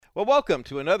Well, welcome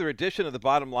to another edition of the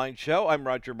Bottom Line Show. I'm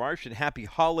Roger Marsh, and happy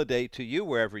holiday to you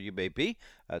wherever you may be.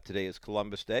 Today is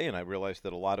Columbus Day, and I realize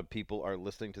that a lot of people are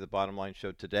listening to the Bottom Line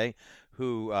Show today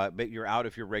who you're out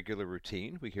of your regular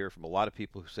routine. We hear from a lot of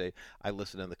people who say, I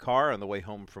listen in the car on the way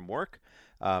home from work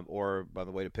or on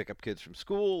the way to pick up kids from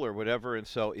school or whatever. And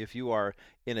so if you are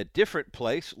in a different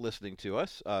place listening to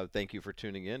us, thank you for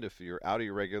tuning in. If you're out of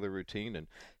your regular routine and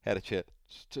had a chance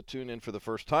to tune in for the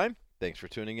first time, thanks for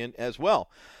tuning in as well.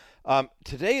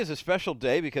 Today is a special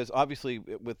day because obviously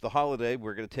with the holiday,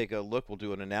 we're going to take a look. We'll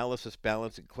do an analysis,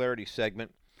 balance, and clarity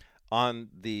segment on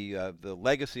the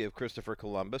legacy of Christopher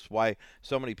Columbus, why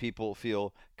so many people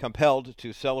feel compelled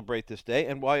to celebrate this day,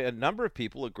 and why a number of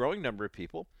people, a growing number of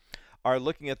people, are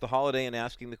looking at the holiday and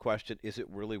asking the question, is it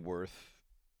really worth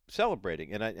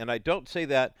celebrating? And I don't say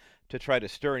that to try to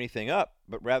stir anything up,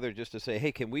 but rather just to say,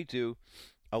 hey, can we do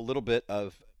a little bit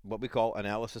of what we call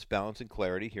analysis, balance, and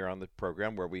clarity here on the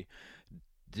program, where we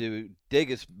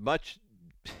dig as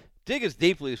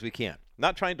deeply as we can.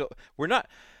 We're not,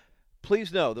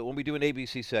 please know that when we do an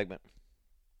ABC segment,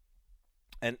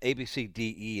 and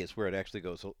ABCDE is where it actually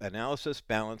goes. So analysis,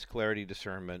 balance, clarity,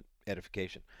 discernment,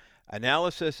 edification.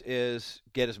 Analysis is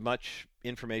get as much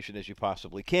information as you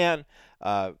possibly can.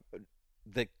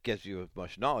 That gives you as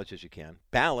much knowledge as you can.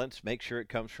 Balance, make sure it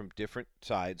comes from different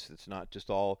sides. It's not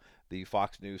just all the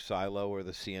Fox News silo or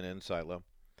the CNN silo.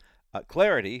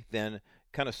 Clarity, then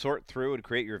kind of sort through and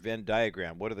create your Venn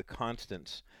diagram. What are the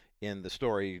constants in the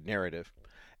story narrative?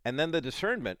 And then the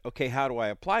discernment, okay, how do I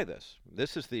apply this?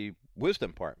 This is the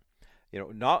wisdom part.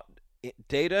 Not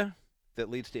data that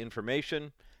leads to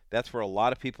information. That's where a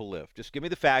lot of people live. Just give me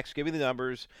the facts, give me the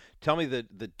numbers, tell me the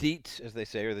deets, as they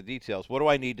say, or the details. What do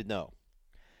I need to know?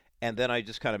 And then I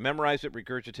just kind of memorize it,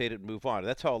 regurgitate it, and move on.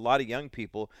 That's how a lot of young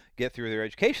people get through their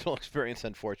educational experience,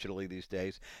 unfortunately, these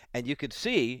days. And you can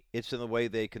see it's in the way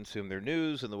they consume their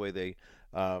news, and the way they,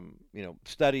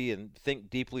 study and think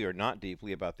deeply or not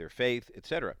deeply about their faith,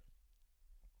 etc.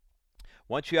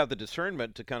 Once you have the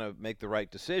discernment to kind of make the right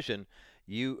decision,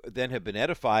 you then have been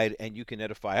edified, and you can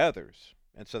edify others.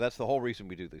 And so that's the whole reason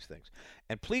we do these things.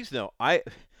 And please know,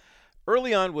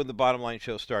 early on when the Bottom Line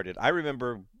Show started, I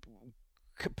remember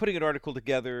putting an article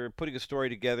together, putting a story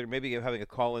together, maybe having a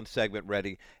call-in segment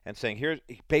ready, and saying,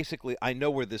 basically, I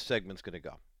know where this segment's going to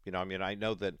go. I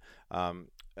know that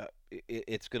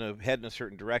it's going to head in a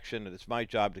certain direction, and it's my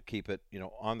job to keep it,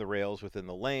 on the rails within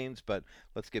the lanes, but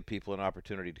let's give people an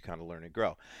opportunity to kind of learn and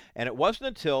grow. And it wasn't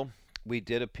until we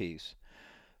did a piece.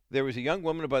 There was a young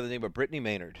woman by the name of Brittany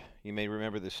Maynard. You may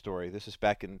remember this story. This is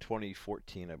back in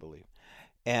 2014, I believe.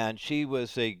 And she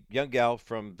was a young gal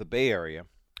from the Bay Area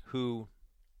who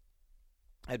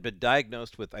had been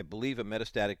diagnosed with, I believe, a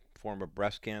metastatic form of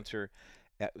breast cancer,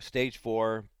 at stage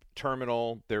 4,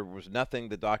 terminal. There was nothing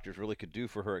the doctors really could do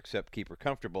for her except keep her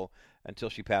comfortable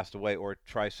until she passed away, or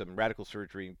try some radical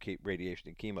surgery and keep radiation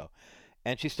and chemo.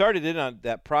 And she started in on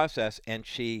that process, and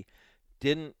she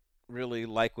didn't really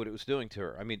like what it was doing to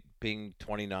her. I mean, being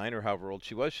 29 or however old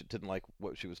she was, she didn't like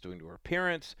what she was doing to her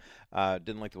appearance,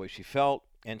 didn't like the way she felt,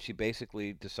 and she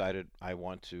basically decided, I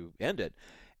want to end it.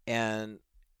 And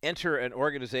enter an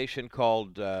organization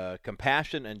called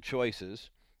Compassion and Choices.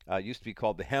 Used to be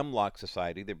called the Hemlock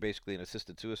Society. They're basically an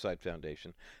assisted suicide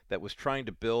foundation that was trying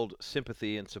to build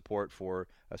sympathy and support for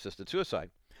assisted suicide.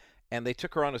 And they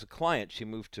took her on as a client. She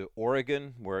moved to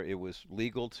Oregon, where it was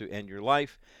legal to end your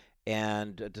life,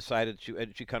 and decided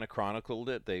she kind of chronicled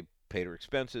it. They paid her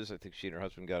expenses. I think she and her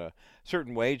husband got a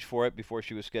certain wage for it before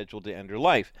she was scheduled to end her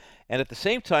life. And at the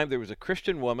same time, there was a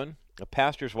Christian woman, a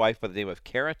pastor's wife by the name of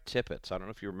Kara Tippett. I don't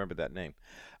know if you remember that name.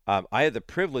 I had the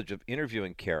privilege of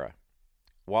interviewing Kara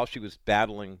while she was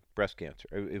battling breast cancer.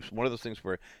 It was one of those things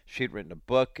where she'd written a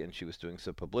book and she was doing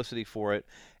some publicity for it.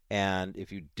 And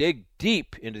if you dig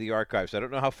deep into the archives, I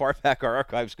don't know how far back our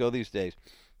archives go these days,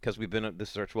 because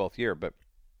this is our 12th year, but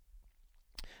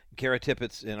Kara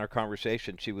Tippett's in our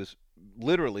conversation, she was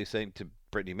literally saying to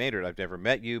Brittany Maynard, I've never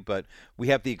met you, but we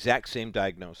have the exact same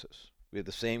diagnosis. We have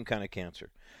the same kind of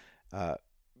cancer.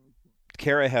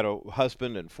 Kara had a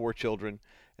husband and 4 children,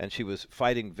 and she was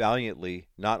fighting valiantly,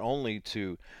 not only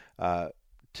to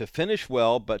finish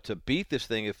well, but to beat this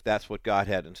thing if that's what God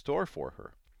had in store for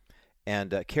her.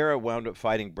 And Kara wound up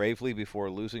fighting bravely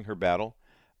before losing her battle.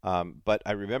 But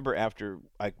I remember after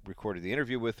I recorded the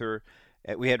interview with her,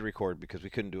 we had to record because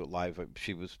we couldn't do it live.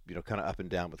 She was, kind of up and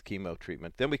down with chemo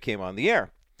treatment. Then we came on the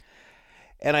air.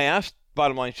 And I asked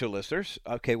Bottom Line Show listeners,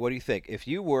 okay, what do you think? If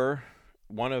you were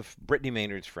one of Brittany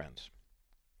Maynard's friends,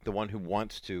 the one who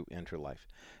wants to end her life,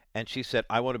 and she said,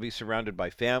 I want to be surrounded by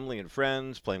family and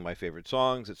friends, playing my favorite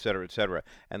songs, et cetera, et cetera.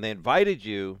 And they invited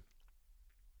you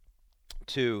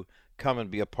to come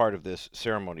and be a part of this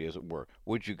ceremony, as it were.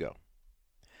 Would you go?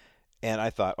 And I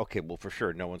thought, okay, well, for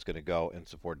sure, no one's going to go and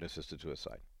support an assisted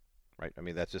suicide, right? I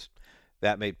mean,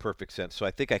 that made perfect sense. So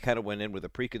I think I kind of went in with a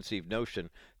preconceived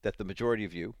notion that the majority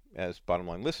of you, as bottom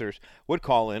line listeners, would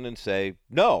call in and say,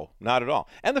 no, not at all.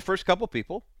 And the first couple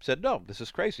people said, no, this is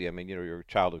crazy. I mean, you're a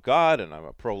child of God, and I'm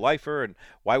a pro-lifer, and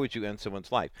why would you end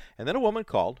someone's life? And then a woman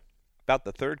called, about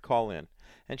the third call in,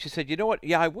 and she said, you know what?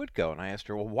 Yeah, I would go. And I asked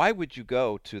her, well, why would you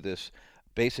go to this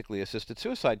basically assisted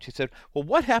suicide? She said, well,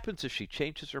 what happens if she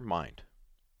changes her mind?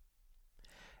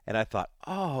 And I thought,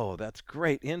 oh, that's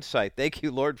great insight. Thank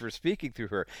you, Lord, for speaking through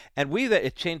her. And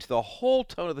it changed the whole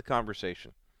tone of the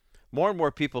conversation. More and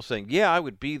more people saying, yeah, I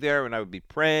would be there and I would be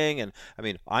praying. And I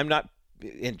mean, I'm not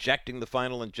injecting the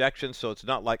final injection, so it's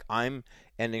not like I'm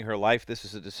ending her life. This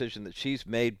is a decision that she's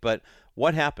made. But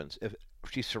what happens if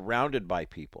she's surrounded by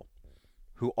people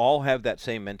who all have that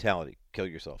same mentality? Kill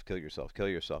yourself, kill yourself, kill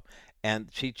yourself. And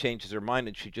she changes her mind,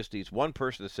 and she just needs one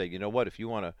person to say, you know what, if you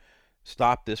want to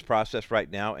stop this process right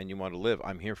now and you want to live,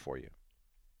 I'm here for you.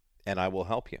 And I will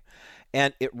help you.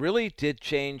 And it really did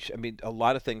change, I mean, a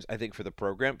lot of things, I think, for the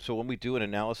program. So when we do an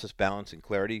analysis, balance, and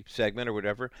clarity segment or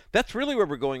whatever, that's really where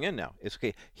we're going in now. It's,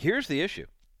 okay, here's the issue.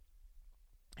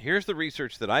 Here's the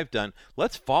research that I've done.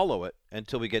 Let's follow it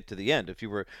until we get to the end. If you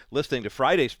were listening to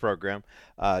Friday's program,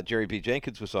 Jerry B.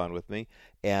 Jenkins was on with me,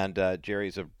 and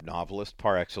Jerry's a novelist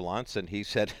par excellence, and he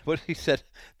said,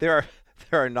 there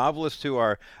are novelists who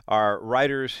are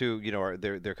writers who,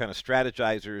 they're kind of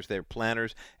strategizers, they're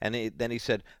planners, and then he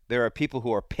said there are people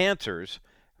who are pantsers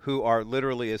who are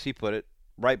literally, as he put it,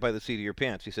 right by the seat of your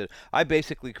pants. He said, I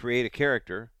basically create a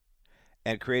character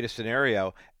and create a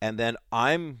scenario, and then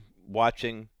I'm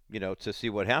watching, to see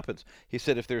what happens. He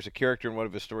said if there's a character in one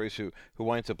of his stories who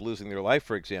winds up losing their life,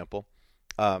 for example,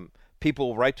 people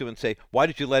will write to him and say, why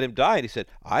did you let him die? And he said,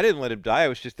 I didn't let him die. I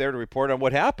was just there to report on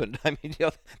what happened. I mean,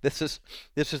 this is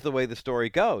the way the story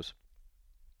goes.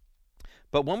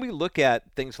 But when we look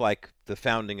at things like the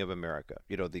founding of America,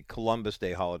 the Columbus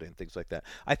Day holiday and things like that,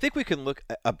 I think we can look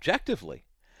objectively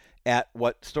at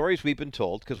what stories we've been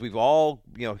told, because we've all,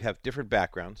 have different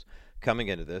backgrounds coming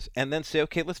into this, and then say,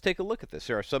 okay, let's take a look at this.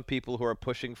 There are some people who are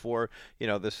pushing for,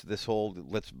 this whole,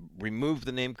 let's remove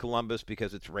the name Columbus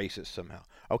because it's racist somehow.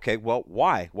 Okay, well,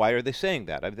 why? Why are they saying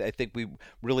that? I think we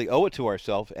really owe it to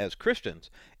ourselves as Christians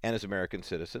and as American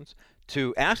citizens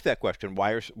to ask that question.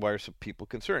 Why are some people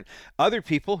concerned? Other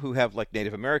people who have like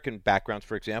Native American backgrounds,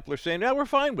 for example, are saying, no, we're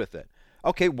fine with it.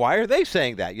 Okay, why are they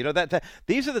saying that?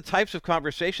 These are the types of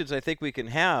conversations I think we can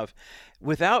have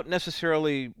without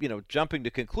necessarily, jumping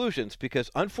to conclusions, because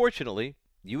unfortunately,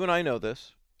 you and I know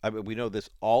this. I mean, we know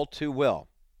this all too well.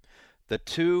 The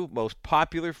two most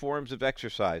popular forms of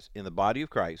exercise in the body of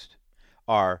Christ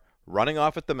are running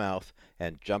off at the mouth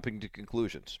and jumping to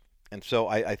conclusions. And so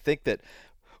I think that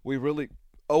we really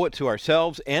owe it to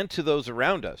ourselves and to those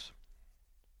around us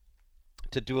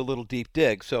to do a little deep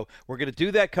dig. So we're going to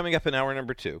do that coming up in hour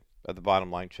number 2 of the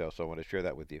Bottom Line Show. So I want to share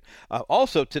that with you.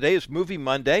 Also, today is Movie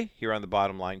Monday here on the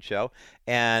Bottom Line Show.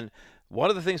 And one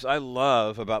of the things I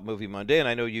love about Movie Monday, and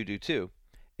I know you do too,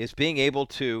 is being able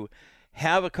to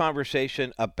have a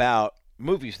conversation about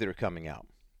movies that are coming out.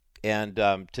 And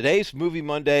today's Movie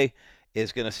Monday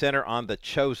is going to center on The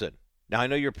Chosen. Now, I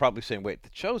know you're probably saying, wait, The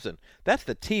Chosen? That's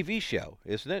the TV show,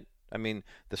 isn't it? I mean,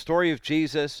 the story of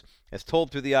Jesus as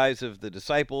told through the eyes of the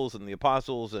disciples and the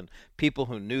apostles and people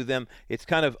who knew them. It's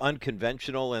kind of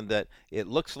unconventional in that it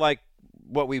looks like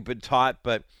what we've been taught,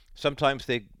 but sometimes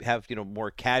they have,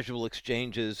 more casual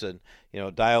exchanges and,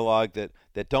 dialogue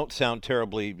that don't sound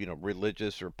terribly,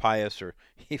 religious or pious or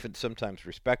even sometimes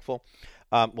respectful.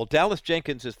 Well, Dallas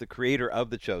Jenkins is the creator of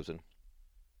The Chosen.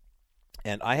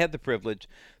 And I had the privilege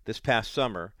this past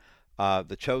summer,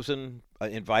 The Chosen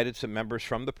invited some members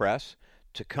from the press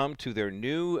to come to their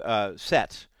new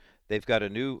sets. They've got a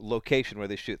new location where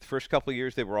they shoot. The first couple of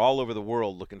years, they were all over the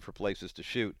world looking for places to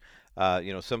shoot.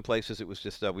 Some places it was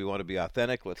just, we want to be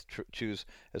authentic. Let's choose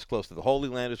as close to the Holy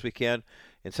Land as we can.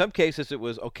 In some cases, it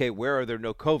was, okay, where are there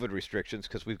no COVID restrictions?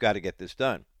 Because we've got to get this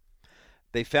done.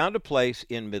 They found a place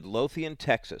in Midlothian,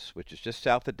 Texas, which is just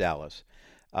south of Dallas,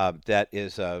 that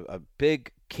is a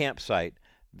big campsite,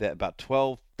 that about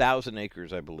 12,000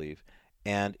 acres, I believe.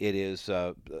 And it is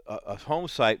a home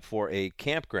site for a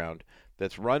campground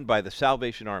that's run by the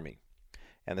Salvation Army.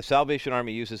 And the Salvation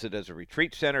Army uses it as a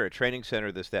retreat center, a training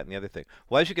center, this, that, and the other thing.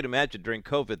 Well, as you can imagine, during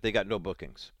COVID, they got no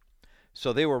bookings.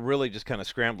 So they were really just kind of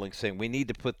scrambling, saying, we need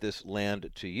to put this land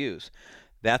to use.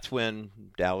 That's when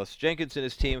Dallas Jenkins and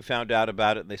his team found out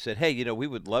about it, and they said, hey, we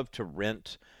would love to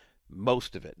rent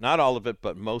most of it. Not all of it,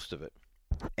 but most of it.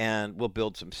 And we'll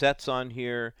build some sets on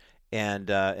here, and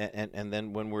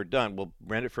then when we're done, we'll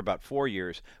rent it for about 4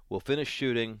 years. We'll finish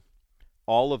shooting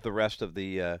all of the rest of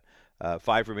the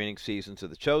 5 remaining seasons of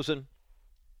The Chosen,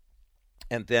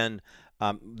 and then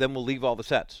we'll leave all the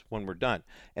sets when we're done.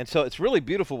 And so it's really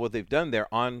beautiful what they've done there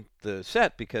on the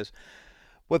set, because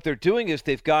what they're doing is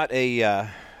they've got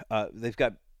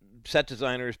set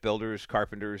designers, builders,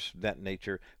 carpenters, that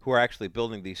nature, who are actually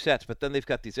building these sets. But then they've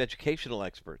got these educational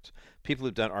experts, people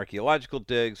who've done archaeological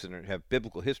digs and have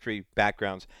biblical history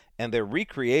backgrounds, and they're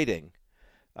recreating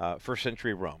first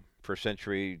century Rome, first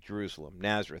century Jerusalem,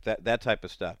 Nazareth, that type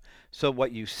of stuff. So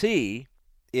what you see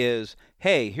is,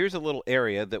 hey, here's a little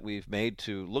area that we've made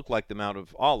to look like the Mount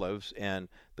of Olives and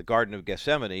the Garden of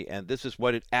Gethsemane, and this is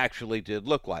what it actually did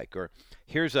look like. Or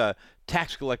here's a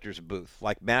tax collector's booth,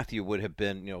 like Matthew would have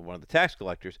been, one of the tax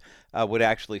collectors, would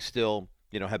actually still,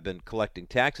 have been collecting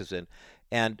taxes in.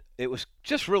 And it was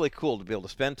just really cool to be able to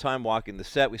spend time walking the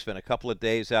set. We spent a couple of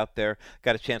days out there,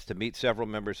 got a chance to meet several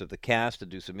members of the cast and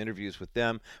do some interviews with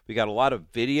them. We got a lot of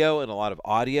video and a lot of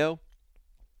audio.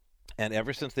 And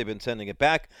ever since they've been sending it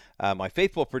back, my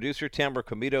faithful producer, Tamara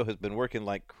Comito, has been working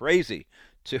like crazy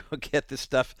to get this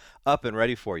stuff up and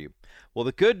ready for you. Well,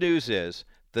 the good news is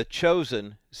The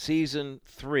Chosen Season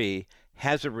 3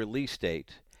 has a release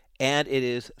date, and it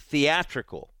is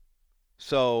theatrical.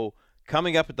 So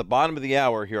coming up at the bottom of the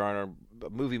hour here on our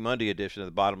Movie Monday edition of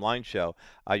the Bottom Line Show,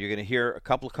 you're going to hear a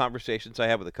couple of conversations I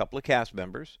have with a couple of cast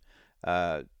members.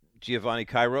 Giavani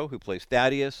Cairo, who plays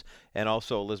Thaddeus, and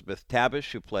also Elisabeth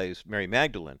Tabish, who plays Mary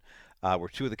Magdalene, were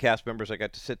two of the cast members I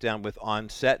got to sit down with on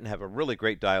set and have a really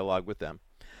great dialogue with them.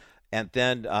 And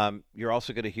then you're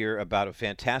also going to hear about a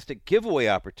fantastic giveaway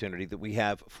opportunity that we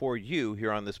have for you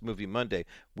here on this Movie Monday.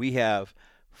 We have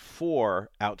 4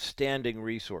 outstanding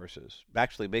resources.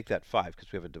 Actually, make that 5,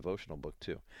 because we have a devotional book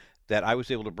too, that I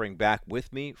was able to bring back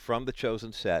with me from the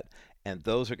Chosen set. And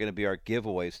those are going to be our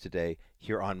giveaways today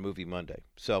here on Movie Monday.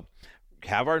 So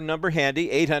have our number handy,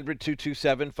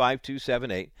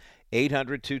 800-227-5278,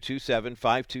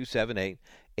 800-227-5278,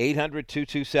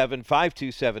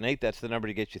 800-227-5278. That's the number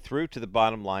to get you through to the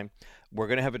bottom line. We're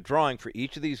going to have a drawing for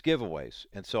each of these giveaways.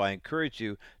 And so I encourage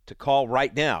you to call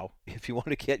right now if you want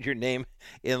to get your name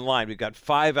in line. We've got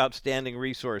 5 outstanding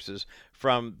resources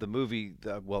from the movie.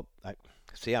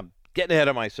 I'm getting ahead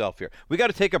of myself here. We got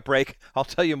to take a break. I'll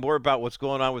tell you more about what's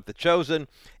going on with The Chosen,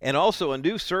 and also a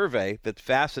new survey that's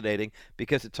fascinating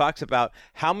because it talks about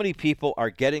how many people are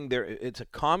getting their. It's a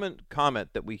common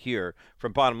comment that we hear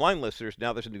from bottom line listeners.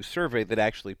 Now there's a new survey that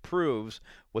actually proves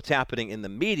what's happening in the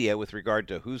media with regard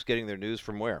to who's getting their news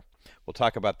from where. We'll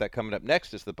talk about that coming up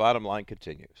next as the bottom line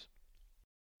continues.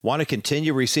 Want to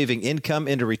continue receiving income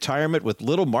into retirement with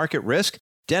little market risk?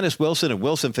 Dennis Wilson and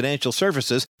Wilson Financial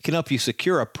Services can help you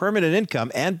secure a permanent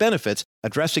income and benefits,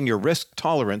 addressing your risk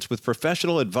tolerance with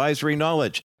professional advisory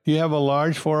knowledge. You have a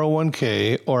large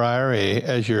 401k or IRA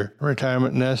as your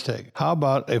retirement nest egg. How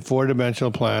about a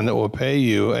 4-dimensional plan that will pay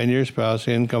you and your spouse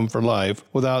income for life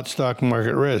without stock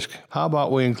market risk? How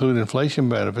about we include inflation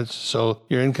benefits so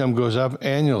your income goes up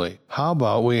annually? How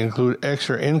about we include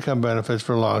extra income benefits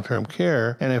for long-term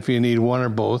care, and if you need one or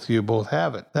both, you both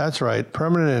have it? That's right,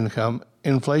 permanent income,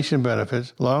 inflation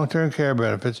benefits, long-term care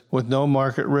benefits with no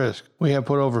market risk. We have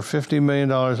put over $50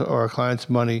 million of our clients'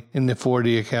 money in the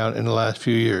 4D account in the last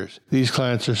few years. These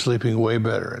clients are sleeping way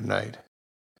better at night.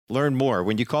 Learn more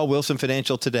when you call Wilson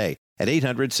Financial today at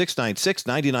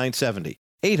 800-696-9970.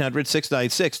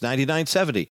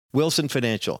 800-696-9970. Wilson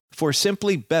Financial, for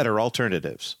simply better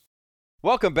alternatives.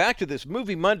 Welcome back to this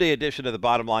Movie Monday edition of the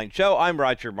Bottom Line Show. I'm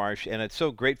Roger Marsh, and it's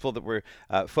so grateful that we're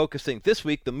focusing this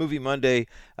week. The Movie Monday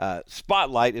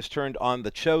spotlight is turned on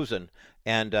The Chosen,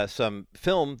 and some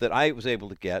film that I was able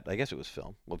to get, I guess it was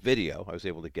film, video I was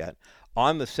able to get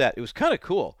on the set. It was kind of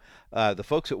cool. The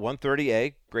folks at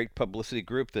 130A, great publicity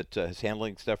group that is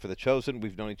handling stuff for The Chosen,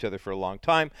 we've known each other for a long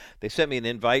time. They sent me an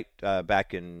invite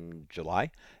back in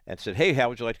July and said, hey, how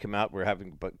would you like to come out? We're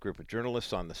having a group of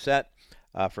journalists on the set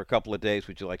for a couple of days.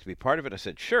 Would you like to be part of it? I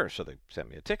said, sure. So they sent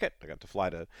me a ticket. I got to fly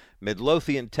to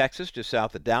Midlothian, Texas, just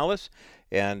south of Dallas,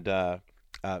 and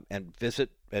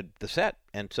visit at the set.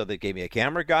 And so they gave me a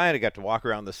camera guy, and I got to walk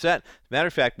around the set. As a matter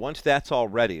of fact, once that's all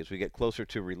ready, as we get closer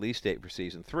to release date for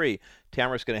season 3,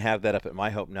 Tamara's going to have that up at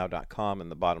myhopenow.com and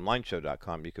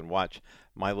thebottomlineshow.com. You can watch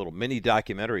my little mini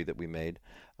documentary that we made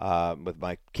with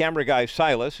my camera guy,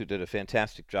 Silas, who did a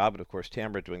fantastic job, and of course,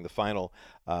 Tamara doing the final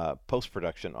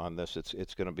post-production on this.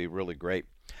 It's going to be really great.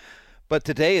 But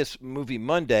today is Movie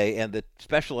Monday, and the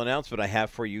special announcement I have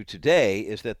for you today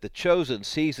is that The Chosen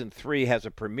Season 3 has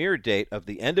a premiere date of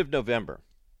the end of November.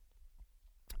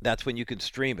 That's when you can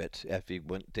stream it. If you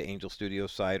went to Angel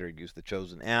Studios site or use the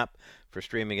Chosen app for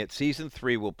streaming it, season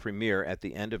 3 will premiere at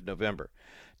the end of November.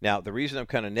 Now, the reason I'm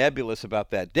kind of nebulous about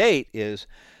that date is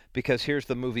because here's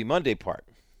the Movie Monday part.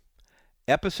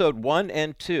 Episode 1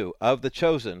 and 2 of The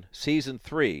Chosen, season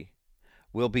 3,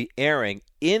 will be airing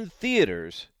in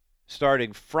theaters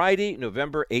starting Friday,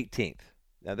 November 18th.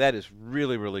 Now, that is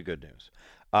really, really good news.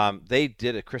 They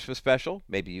did a Christmas special.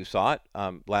 Maybe you saw it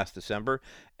last December,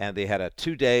 and they had a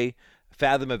 2-day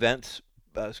Fathom event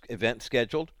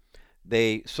scheduled.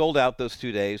 They sold out those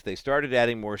 2 days. They started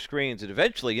adding more screens, and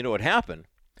eventually, you know what happened?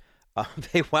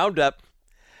 They wound up.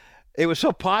 It was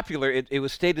so popular, it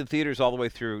was stayed in theaters all the way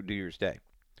through New Year's Day.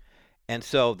 And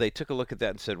so they took a look at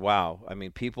that and said, wow, I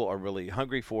mean, people are really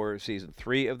hungry for season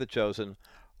 3 of The Chosen.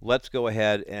 Let's go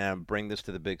ahead and bring this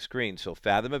to the big screen. So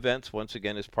Fathom Events, once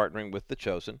again, is partnering with The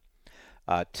Chosen.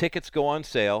 Tickets go on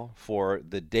sale for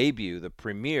the debut, the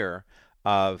premiere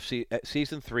of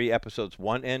season 3, episodes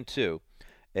 1 and 2.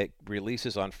 It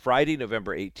releases on Friday,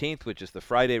 November 18th, which is the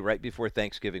Friday right before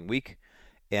Thanksgiving week.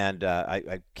 And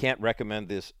I can't recommend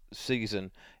this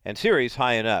season and series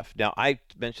high enough. Now, I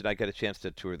mentioned I got a chance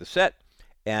to tour the set,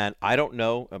 and I don't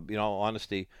know, in all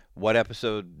honesty, what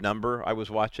episode number I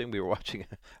was watching. We were watching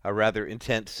a rather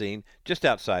intense scene just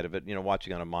outside of it,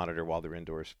 watching on a monitor while they're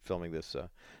indoors filming this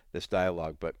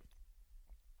dialogue. But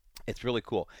it's really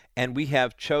cool. And we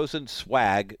have Chosen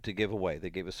swag to give away. They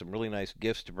gave us some really nice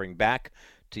gifts to bring back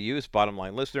to you as bottom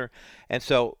line listener. And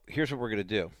so here's what we're going to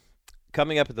do.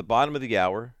 Coming up at the bottom of the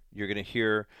hour, you're going to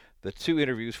hear the 2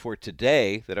 interviews for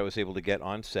today that I was able to get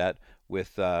on set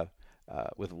with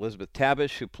Elisabeth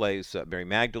Tabish, who plays Mary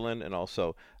Magdalene, and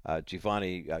also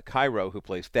Giavani Cairo, who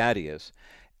plays Thaddeus.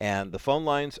 And the phone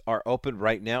lines are open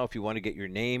right now if you want to get your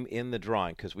name in the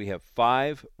drawing, because we have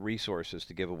 5 resources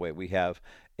to give away. We have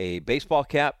a baseball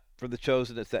cap for The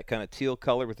Chosen. It's that kind of teal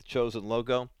color with the Chosen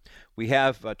logo. We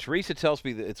have, Teresa tells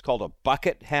me that it's called a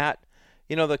bucket hat.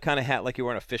 You know, the kind of hat like you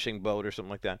wear on a fishing boat or something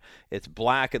like that. It's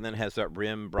black and then has that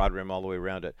rim, broad rim all the way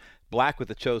around it. Black with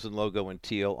the Chosen logo in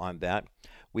teal on that.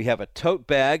 We have a tote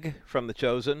bag from The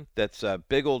Chosen that's a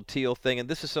big old teal thing, and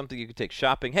this is something you can take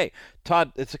shopping. Hey,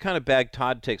 Todd, it's the kind of bag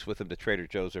Todd takes with him to Trader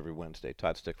Joe's every Wednesday.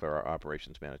 Todd Stickler, our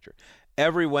operations manager.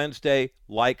 Every Wednesday,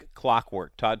 like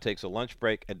clockwork, Todd takes a lunch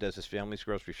break and does his family's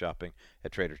grocery shopping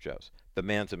at Trader Joe's. The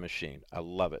man's a machine. I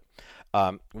love it.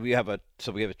 We have a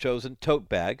Chosen tote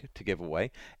bag to give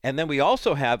away, and then we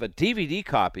also have a DVD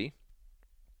copy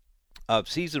of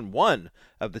season 1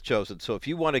 of The Chosen. So if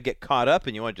you want to get caught up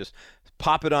and you want to just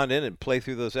pop it on in and play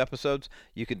through those episodes,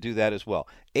 you can do that as well.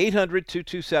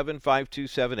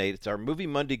 800-227-5278. It's our Movie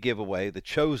Monday giveaway, The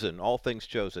Chosen, all things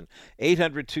Chosen.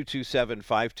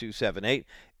 800-227-5278.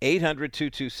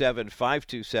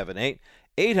 800-227-5278.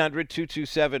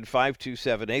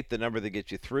 800-227-5278, the number that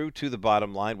gets you through to the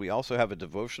bottom line. We also have a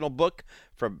devotional book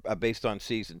from based on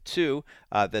season 2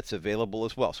 that's available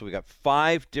as well. So we got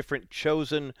 5 different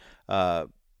Chosen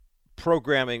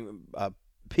programming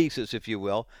pieces, if you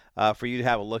will, for you to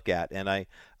have a look at. And I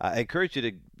encourage you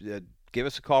to give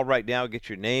us a call right now, get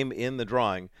your name in the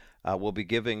drawing. We'll be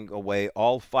giving away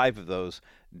all 5 of those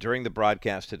during the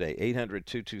broadcast today.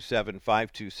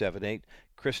 800-227-5278.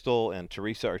 Crystal and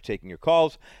Teresa are taking your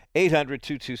calls.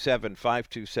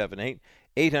 800-227-5278.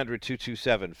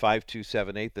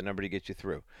 800-227-5278, the number to get you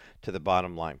through to the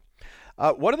bottom line.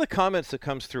 One of the comments that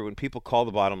comes through when people call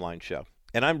the Bottom Line Show,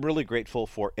 and I'm really grateful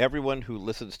for everyone who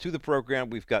listens to the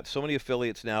program. We've got so many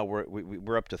affiliates now.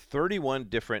 We're up to 31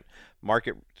 different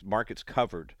markets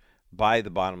covered by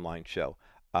the Bottom Line Show.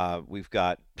 We've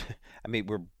got,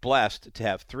 we're blessed to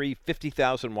have 3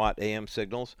 50,000-watt AM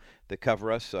signals that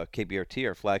cover us. KBRT,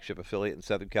 our flagship affiliate in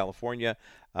Southern California,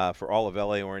 for all of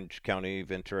LA, Orange County,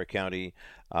 Ventura County,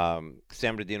 San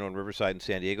Bernardino and Riverside and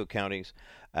San Diego counties.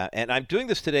 And I'm doing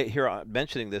this today here,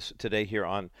 mentioning this today here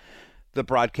on the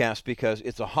broadcast because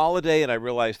it's a holiday, and I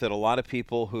realize that a lot of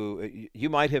people who you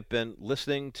might have been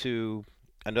listening to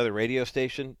another radio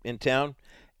station in town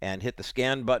and hit the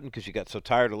scan button because you got so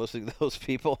tired of listening to those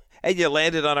people, and you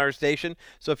landed on our station.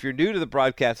 So if you're new to the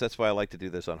broadcast, that's why I like to do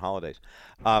this on holidays.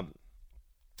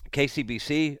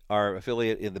 KCBC, our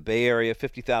affiliate in the Bay Area,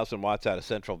 50,000 watts out of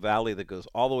Central Valley that goes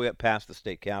all the way up past the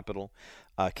state capitol.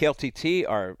 KLTT,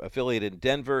 our affiliate in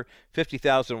Denver,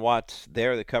 50,000 watts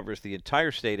there that covers the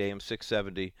entire state, AM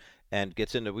 670, and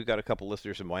gets into, we've got a couple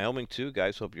listeners in Wyoming too,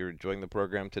 guys. Hope you're enjoying the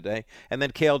program today. And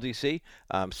then KLDC,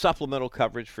 supplemental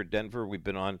coverage for Denver. We've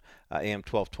been on AM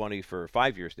 1220 for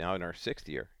 5 years now, in our 6th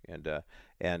year. And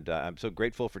I'm so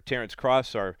grateful for Terrence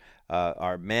Cross,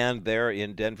 our man there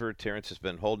in Denver. Terrence has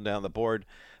been holding down the board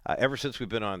ever since we've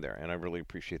been on there, and I really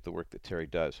appreciate the work that Terry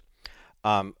does.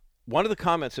 one of the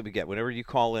comments that we get whenever you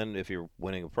call in, if you're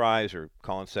winning a prize or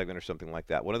call-in segment or something like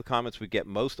that, one of the comments we get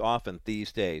most often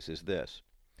these days is this.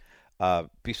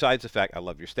 Besides the fact, I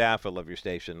love your staff, I love your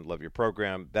station, love your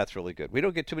program, that's really good. We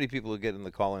don't get too many people who get in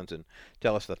the call-ins and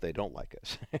tell us that they don't like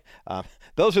us.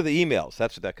 Those are the emails.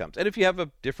 That's what that comes. And if you have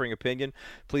a differing opinion,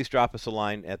 please drop us a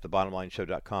line at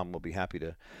thebottomlineshow.com. We'll be happy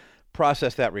to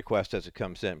process that request as it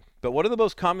comes in. But one of the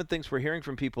most common things we're hearing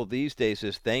from people these days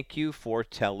is thank you for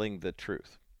telling the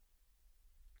truth.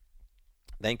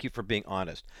 Thank you for being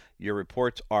honest. Your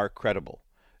reports are credible.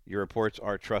 Your reports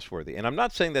are trustworthy. And I'm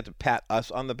not saying that to pat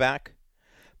us on the back,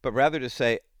 but rather to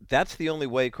say that's the only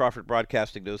way Crawford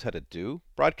Broadcasting knows how to do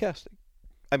broadcasting.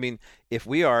 I mean, if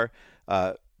we are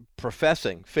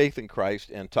professing faith in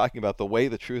Christ and talking about the way,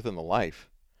 the truth, and the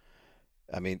life,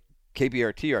 I mean,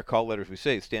 KBRT, our call letters we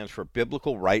say, stands for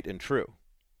biblical, right, and true.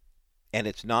 And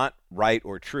it's not right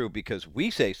or true because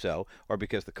we say so or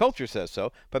because the culture says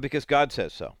so, but because God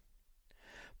says so.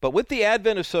 But with the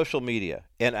advent of social media,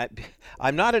 and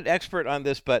I'm not an expert on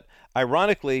this, but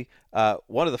ironically,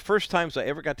 one of the first times I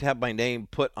ever got to have my name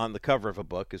put on the cover of a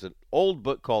book is an old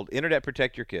book called Internet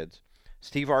Protect Your Kids.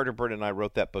 Steve Arterburn and I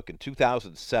wrote that book in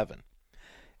 2007.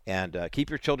 And Keep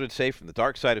Your Children Safe from the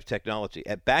Dark Side of Technology.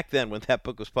 And back then, when that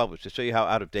book was published, to show you how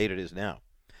out of date it is now,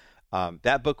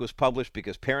 that book was published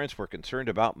because parents were concerned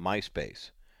about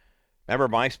MySpace. Remember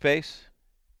MySpace?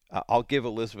 I'll give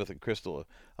Elisabeth and Crystal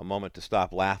a moment to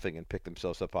stop laughing and pick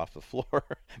themselves up off the floor.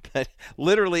 But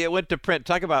literally, it went to print.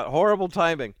 Talk about horrible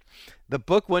timing. The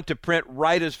book went to print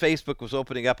right as Facebook was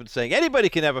opening up and saying, anybody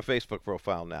can have a Facebook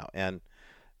profile now. And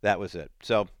that was it.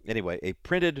 So anyway, a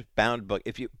printed, bound book.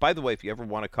 By the way, if you ever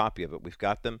want a copy of it, we've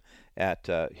got them at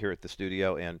here at the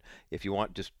studio. And if you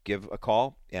want, just give a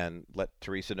call and let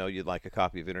Teresa know you'd like a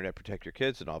copy of Internet Protect Your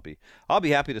Kids, and I'll be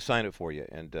happy to sign it for you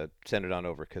and send it on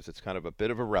over because it's kind of a bit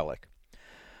of a relic.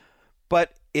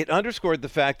 But it underscored the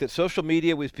fact that social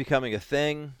media was becoming a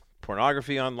thing,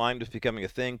 pornography online was becoming a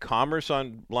thing, commerce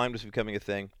online was becoming a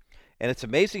thing, and it's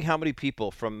amazing how many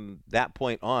people from that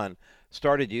point on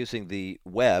started using the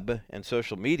web and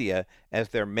social media as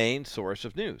their main source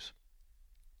of news,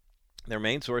 their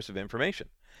main source of information.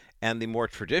 And the more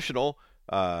traditional,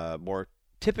 more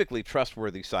typically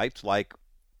trustworthy sites like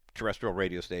terrestrial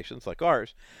radio stations like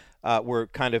ours were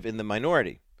kind of in the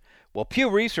minority. Well, Pew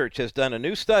Research has done a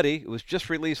new study. It was just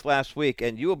released last week,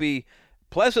 and you will be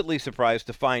pleasantly surprised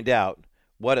to find out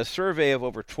what a survey of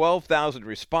over 12,000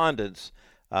 respondents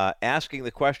asking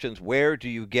the questions, where do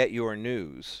you get your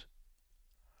news?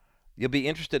 You'll be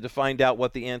interested to find out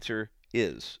what the answer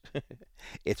is.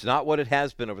 It's not what it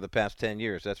has been over the past 10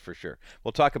 years, that's for sure.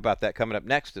 We'll talk about that coming up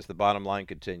next as the bottom line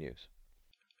continues.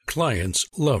 Clients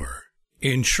love her.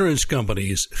 Insurance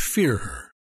companies fear her.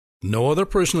 No other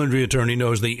personal injury attorney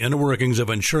knows the inner workings of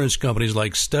insurance companies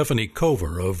like Stephanie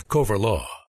Cover of Cover Law.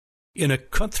 In a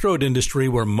cutthroat industry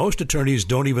where most attorneys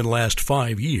don't even last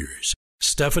 5 years,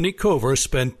 Stephanie Cover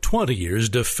spent 20 years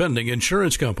defending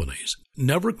insurance companies,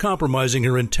 never compromising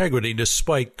her integrity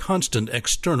despite constant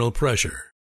external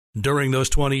pressure. During those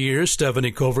 20 years,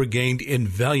 Stephanie Cover gained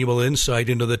invaluable insight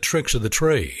into the tricks of the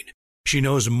trade. She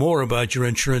knows more about your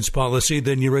insurance policy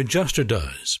than your adjuster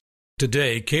does.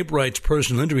 Today, Cape Wright's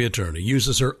personal injury attorney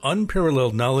uses her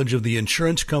unparalleled knowledge of the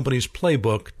insurance company's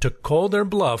playbook to call their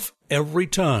bluff every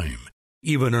time,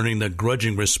 even earning the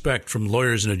grudging respect from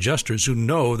lawyers and adjusters who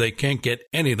know they can't get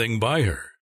anything by her.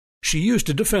 She used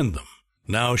to defend them.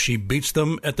 Now she beats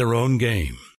them at their own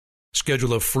game.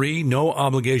 Schedule a free,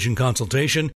 no-obligation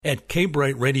consultation at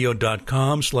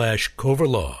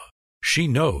capewrightradio.com/coverlaw. She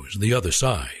knows the other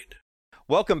side.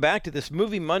 Welcome back to this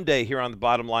Movie Monday here on the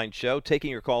Bottom Line Show,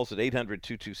 taking your calls at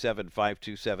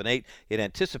 800-227-5278 in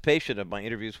anticipation of my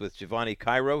interviews with Giavani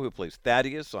Cairo, who plays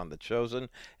Thaddeus on The Chosen,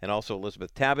 and also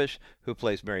Elisabeth Tabish, who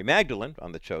plays Mary Magdalene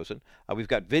on The Chosen. We've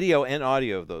got video and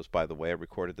audio of those, by the way. I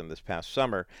recorded them this past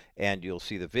summer, and you'll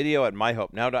see the video at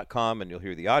myhopenow.com, and you'll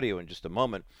hear the audio in just a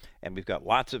moment. And we've got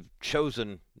lots of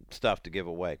Chosen stuff to give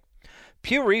away.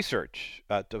 Pew Research,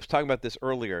 I was talking about this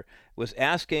earlier, was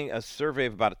asking a survey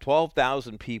of about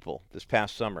 12,000 people this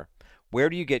past summer, where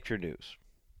do you get your news?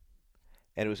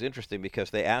 And it was interesting because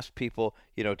they asked people,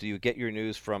 do you get your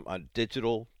news from a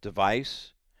digital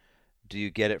device? Do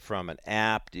you get it from an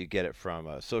app? Do you get it from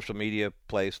a social media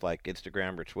place like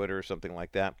Instagram or Twitter or something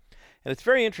like that? And it's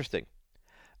very interesting.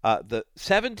 The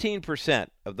 17%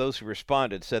 of those who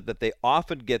responded said that they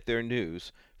often get their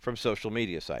news from social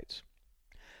media sites.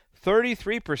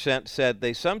 33% said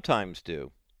they sometimes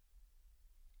do.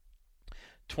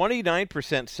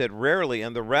 29% said rarely,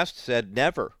 and the rest said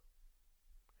never.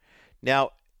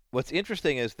 Now, what's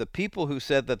interesting is the people who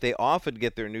said that they often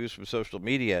get their news from social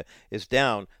media is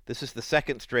down. This is the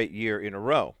second straight year in a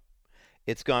row.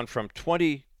 It's gone from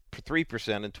 23%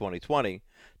 in 2020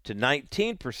 to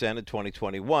 19% in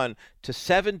 2021 to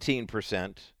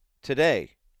 17%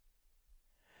 today.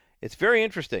 It's very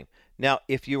interesting. Now,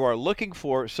 if you are looking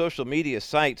for social media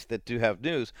sites that do have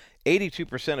news,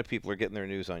 82% of people are getting their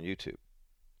news on YouTube.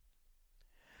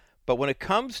 But when it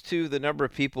comes to the number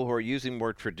of people who are using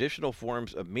more traditional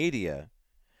forms of media,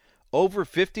 over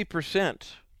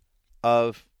 50%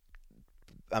 of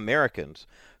Americans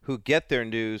who get their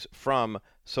news from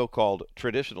so-called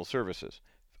traditional services,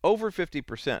 over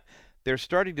 50%, there's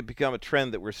starting to become a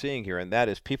trend that we're seeing here, and that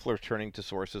is people are turning to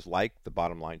sources like The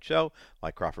Bottom Line Show,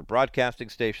 like Crawford Broadcasting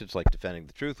Stations, like Defending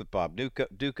the Truth with Bob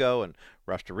Duco and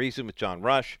Rush to Reason with John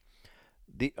Rush.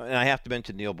 And I have to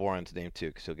mention Neil Boron's name, too,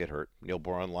 because he'll get hurt. Neil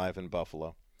Boron live in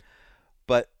Buffalo.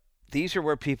 But these are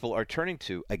where people are turning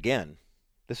to, again,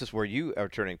 this is where you are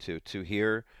turning to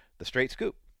hear the straight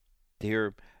scoop, to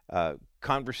hear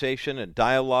conversation and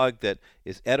dialogue that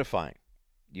is edifying.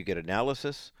 You get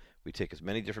analysis. We take as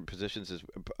many different positions as,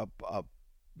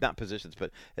 not positions,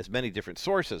 but as many different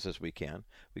sources as we can.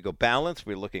 We go balanced.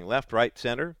 We're looking left, right,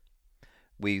 center.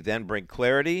 We then bring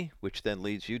clarity, which then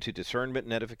leads you to discernment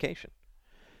and edification.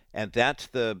 And that's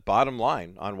the bottom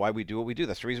line on why we do what we do.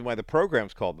 That's the reason why the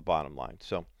program's called The Bottom Line.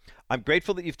 So I'm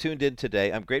grateful that you've tuned in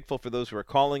today. I'm grateful for those who are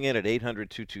calling in at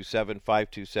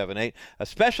 800-227-5278. A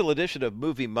special edition of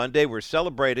Movie Monday. We're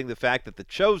celebrating the fact that The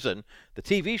Chosen, the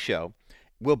TV show,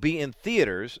 will be in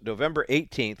theaters November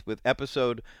 18th with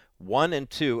episode 1 and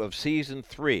 2 of season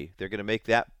 3. They're going to make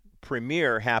that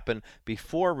premiere happen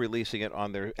before releasing it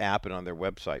on their app and on their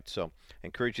website. So I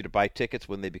encourage you to buy tickets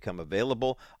when they become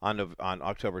available on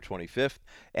October 25th.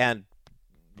 And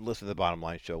listen to the Bottom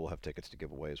Line Show. We'll have tickets to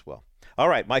give away as well. All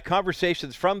right, my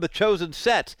conversations from The Chosen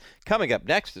set. Coming up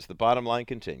next as the Bottom Line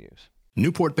continues.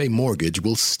 Newport Bay Mortgage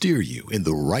will steer you in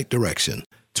the right direction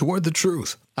toward the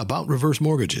truth about reverse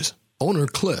mortgages. Owner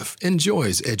Cliff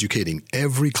enjoys educating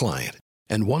every client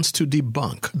and wants to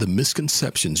debunk the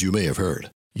misconceptions you may have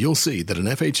heard. You'll see that an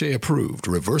FHA-approved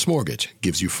reverse mortgage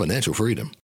gives you financial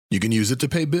freedom. You can use it to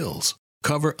pay bills,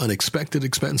 cover unexpected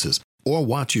expenses, or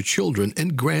watch your children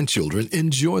and grandchildren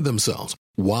enjoy themselves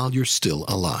while you're still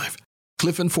alive.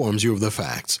 Cliff informs you of the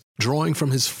facts. Drawing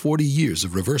from his 40 years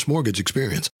of reverse mortgage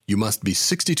experience, you must be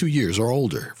 62 years or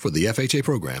older for the FHA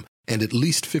program and at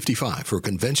least 55 for a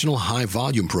conventional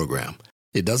high-volume program.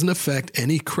 It doesn't affect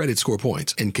any credit score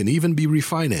points and can even be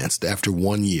refinanced after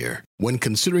 1 year. When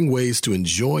considering ways to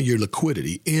enjoy your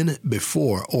liquidity in,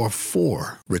 before, or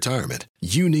for retirement,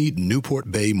 you need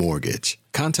Newport Bay Mortgage.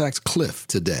 Contact Cliff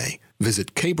today.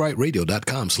 Visit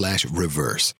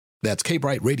kbrightradio.com/reverse. That's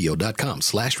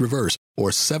kbrightradio.com/reverse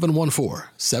or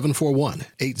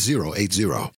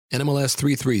 714-741-8080. NMLS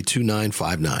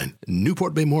 332959.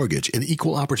 Newport Bay Mortgage, an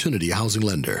equal opportunity housing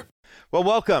lender. Well,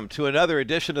 welcome to another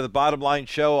edition of the Bottom Line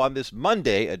Show on this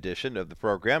Monday edition of the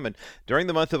program. And during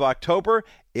the month of October,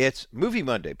 it's Movie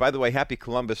Monday. By the way, happy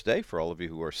Columbus Day for all of you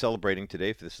who are celebrating today,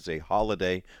 if this is a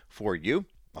holiday for you.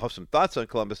 I'll have some thoughts on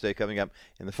Columbus Day coming up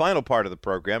in the final part of the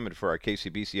program. And for our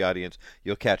KCBC audience,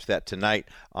 you'll catch that tonight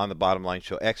on the Bottom Line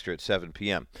Show Extra at 7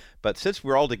 p.m. But since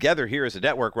we're all together here as a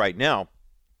network right now,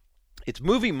 it's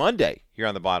Movie Monday here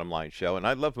on the Bottom Line Show, and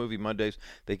I love Movie Mondays.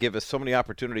 They give us so many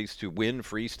opportunities to win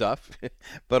free stuff,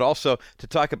 but also to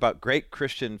talk about great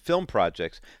Christian film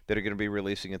projects that are going to be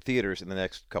releasing in theaters in the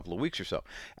next couple of weeks or so.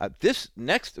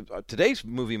 Today's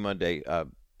Movie Monday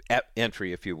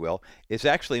entry, if you will, is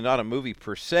actually not a movie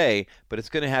per se, but it's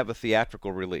going to have a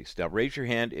theatrical release. Now, raise your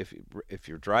hand if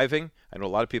you're driving. I know a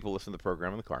lot of people listen to the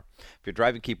program in the car. If you're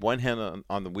driving, keep one hand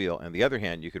on the wheel, and the other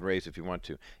hand you can raise if you want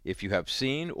to. If you have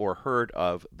seen or heard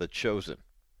of The Chosen.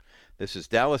 This is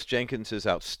Dallas Jenkins's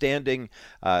outstanding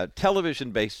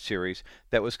television-based series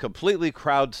that was completely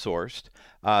crowdsourced,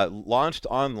 launched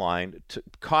online,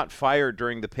 caught fire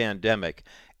during the pandemic,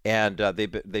 and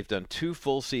they've done 2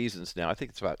 full seasons now. I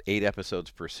think it's about 8 episodes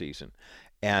per season,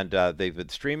 and they've been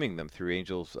streaming them through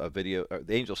the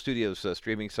Angel Studios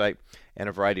streaming site and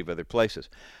a variety of other places.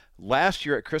 Last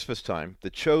year at Christmas time,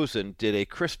 The Chosen did a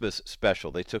Christmas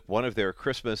special. They took one of their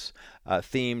Christmas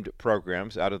themed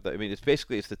programs out of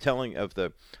it's the telling of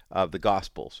the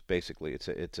Gospels. Basically,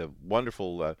 it's a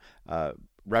wonderful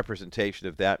representation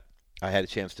of that. I had a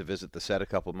chance to visit the set a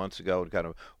couple of months ago and kind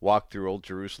of walk through Old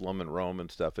Jerusalem and Rome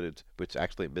and stuff, which is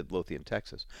actually in Midlothian,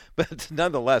 Texas. But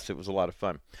nonetheless, it was a lot of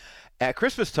fun. At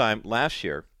Christmas time last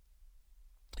year,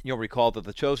 You'll recall that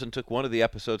The Chosen took one of the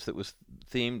episodes that was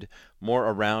themed more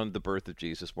around the birth of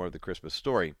Jesus, more of the Christmas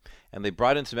story, and they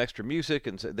brought in some extra music,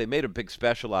 and they made a big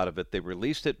special out of it. They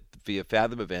released it via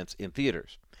Fathom Events in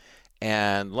theaters.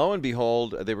 And lo and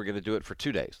behold, they were going to do it for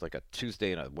 2 days, like a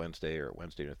Tuesday and a Wednesday, or a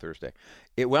Wednesday and a Thursday.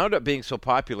 It wound up being so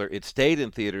popular, it stayed in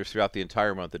theaters throughout the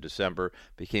entire month of December,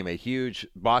 became a huge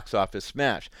box office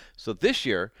smash. So this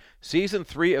year, Season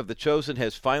 3 of The Chosen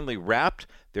has finally wrapped.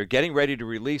 They're getting ready to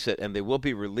release it, and they will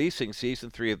be releasing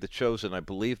Season 3 of The Chosen, I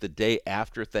believe, the day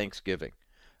after Thanksgiving,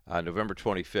 November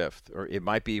 25th, or it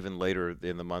might be even later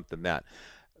in the month than that.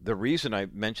 The reason I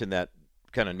mentioned that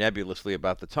kind of nebulously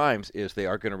about the times is they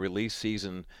are going to release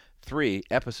Season 3,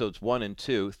 Episodes 1 and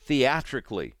 2,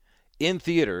 theatrically in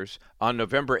theaters on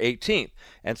November 18th.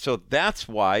 And so that's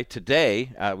why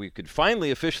today we could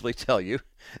finally officially tell you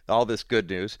all this good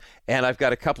news. And I've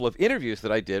got a couple of interviews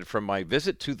that I did from my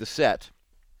visit to the set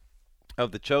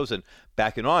of The Chosen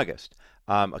back in August.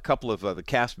 A couple of the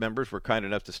cast members were kind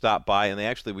enough to stop by, and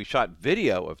we shot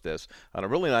video of this on a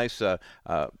really nice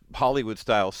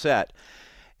Hollywood-style set.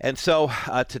 And so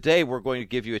today we're going to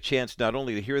give you a chance not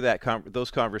only to hear those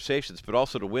conversations, but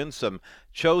also to win some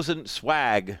Chosen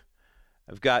swag.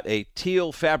 I've got a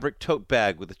teal fabric tote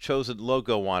bag with the Chosen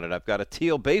logo on it. I've got a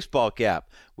teal baseball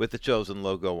cap with the Chosen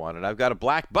logo on it. I've got a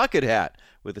black bucket hat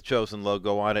with the Chosen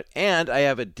logo on it. And I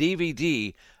have a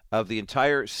DVD of the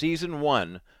entire Season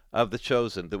 1 of The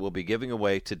Chosen that we'll be giving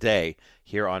away today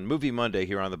here on Movie Monday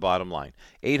here on The Bottom Line.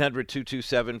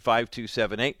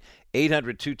 800-227-5278.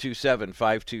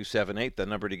 800-227-5278, the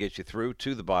number to get you through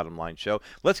to The Bottom Line Show.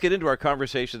 Let's get into our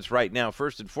conversations right now.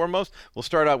 First and foremost, we'll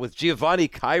start out with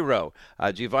Giavani Cairo.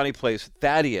 Giavani plays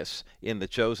Thaddeus in The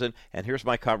Chosen, and here's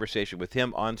my conversation with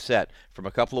him on set from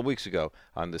a couple of weeks ago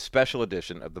on the special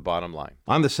edition of The Bottom Line.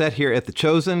 On the set here at The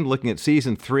Chosen, looking at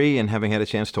Season 3 and having had a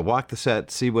chance to walk the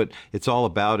set, see what it's all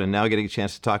about, and now getting a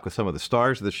chance to talk with some of the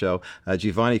stars of the show.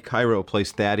 Giavani Cairo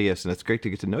plays Thaddeus, and it's great to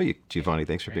get to know you, Giavani.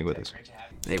 Thanks for being with us.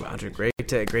 Hey, Roger, great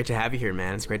to have you here,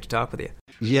 man. It's great to talk with you.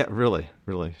 Yeah, really.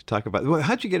 Talk about,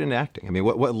 how'd you get into acting? I mean,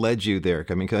 what led you there?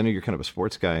 I mean, 'cause I know you're kind of a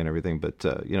sports guy and everything, but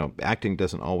acting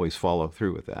doesn't always follow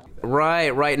through with that.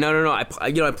 Right. No. I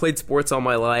played sports all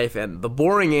my life, and the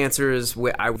boring answer is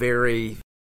I was very,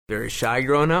 very shy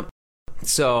growing up.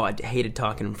 So I hated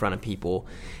talking in front of people,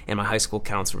 and my high school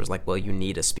counselor was like, "Well, you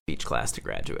need a speech class to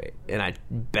graduate," and I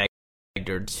begged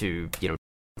her to,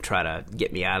 try to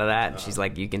get me out of that. And she's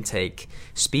like, you can take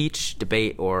speech,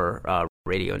 debate, or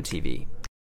radio and TV.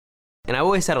 And I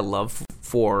always had a love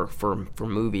for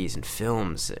movies and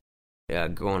films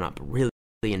growing up. Really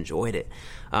enjoyed it,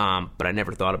 but I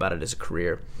never thought about it as a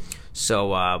career.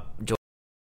 So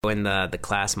joined the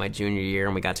class my junior year,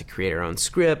 and we got to create our own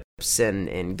scripts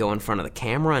and go in front of the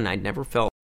camera, and I never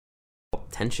felt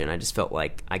tension. I just felt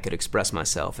like I could express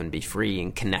myself and be free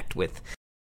and connect with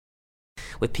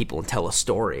people and tell a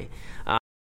story.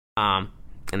 And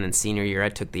then senior year, I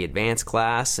took the advanced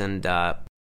class, and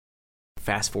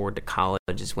fast forward to college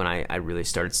is when I really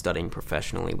started studying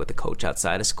professionally with a coach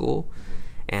outside of school.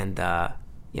 And,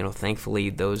 thankfully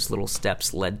those little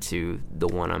steps led to the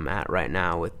one I'm at right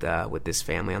now with this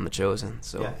family on The Chosen.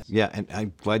 So yeah, and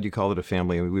I'm glad you called it a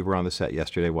family. I mean, we were on the set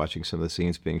yesterday watching some of the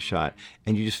scenes being shot,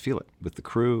 and you just feel it with the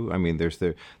crew. I mean, there's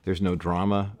no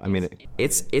drama. I mean,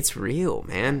 it's real,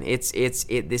 man. This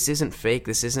isn't fake.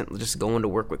 This isn't just going to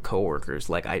work with coworkers.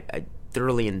 Like I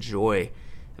thoroughly enjoy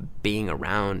being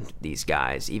around these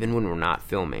guys, even when we're not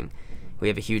filming. We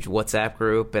have a huge WhatsApp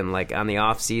group, and like on the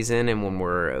off season, and when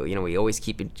we're, we always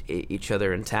keep each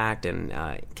other intact and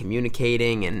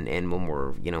communicating, and when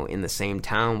we're, in the same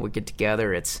town, we get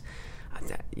together. It's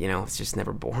just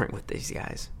never boring with these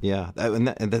guys. Yeah, and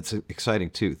that's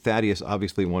exciting too. Thaddeus,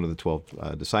 obviously one of the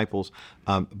 12 disciples,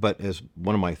 but as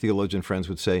one of my theologian friends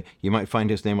would say, you might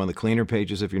find his name on the cleaner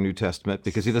pages of your New Testament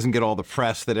because he doesn't get all the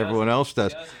press that everyone else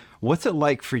does. What's it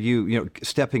like for you,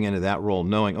 stepping into that role,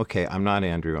 knowing, okay, I'm not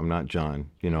Andrew, I'm not John,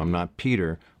 I'm not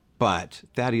Peter, but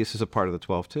Thaddeus is a part of the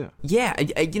 12 too. Yeah,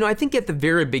 I think at the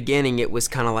very beginning it was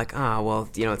kind of like,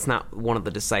 it's not one of the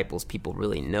disciples people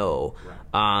really know.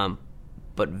 Right.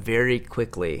 But very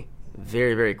quickly,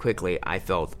 very, very quickly, I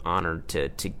felt honored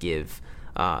to give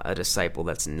a disciple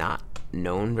that's not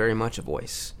known very much a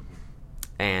voice,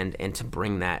 and to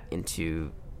bring that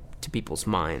to people's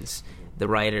minds. The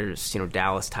writers,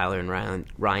 Dallas, Tyler, and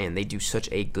Ryan, they do such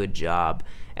a good job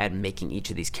at making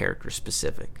each of these characters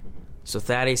specific. So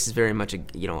Thaddeus is very much a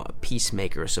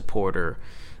peacemaker, a supporter,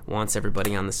 wants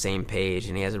everybody on the same page,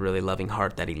 and he has a really loving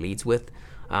heart that he leads with.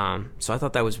 So I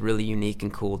thought that was really unique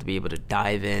and cool to be able to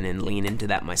dive in and lean into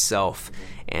that myself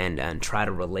and try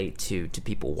to relate to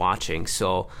people watching.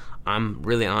 So I'm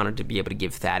really honored to be able to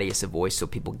give Thaddeus a voice so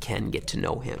people can get to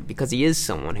know him, because he is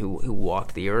someone who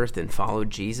walked the earth and followed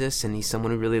Jesus, and he's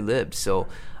someone who really lived. So,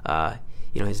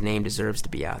 his name deserves to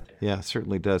be out there. Yeah, it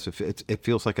certainly does. It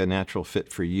feels like a natural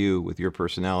fit for you with your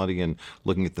personality and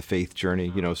looking at the faith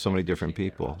journey, so many different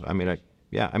people. I mean,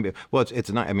 it's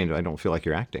not. I mean, I don't feel like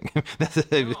you're acting.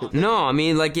 No, I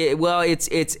mean,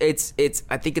 it's.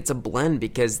 I think it's a blend,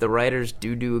 because the writers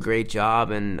do a great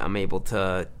job, and I'm able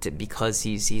to because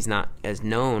he's not as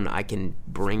known, I can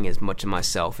bring as much of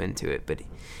myself into it. But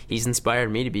he's inspired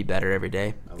me to be better every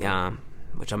day,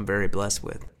 which I'm very blessed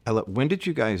with. When did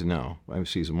you guys know?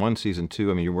 Season 1, season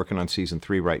 2. I mean, you're working on season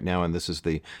 3 right now, and this is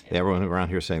everyone around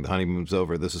here saying the honeymoon's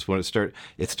over. This is when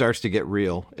it starts to get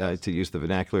real, to use the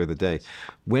vernacular of the day.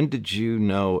 When did you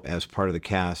know, as part of the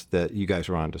cast, that you guys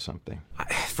were onto something?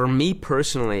 For me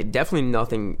personally, definitely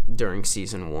nothing during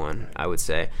season 1, I would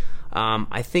say.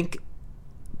 I think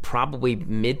probably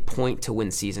midpoint to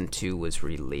when season 2 was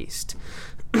released.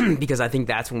 Because I think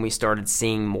that's when we started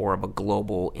seeing more of a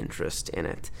global interest in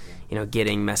it.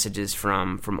 Getting messages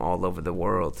from all over the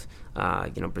world.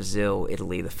 Brazil,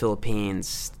 Italy, the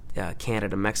Philippines,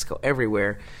 Canada, Mexico,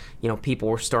 everywhere. People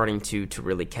were starting to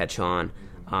really catch on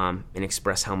and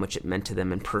express how much it meant to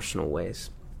them in personal ways.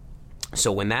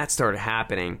 So when that started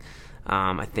happening,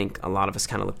 I think a lot of us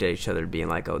kind of looked at each other being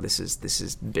like, oh, this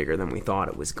is bigger than we thought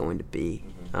it was going to be.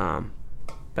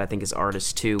 But I think as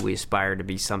artists, too, we aspire to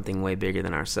be something way bigger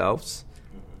than ourselves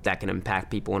that can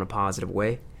impact people in a positive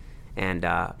way. And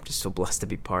I'm just so blessed to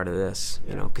be part of this,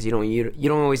 because you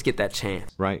don't always get that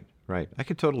chance. Right. I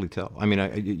can totally tell. I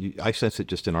mean, I sense it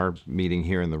just in our meeting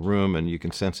here in the room, and you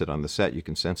can sense it on the set. You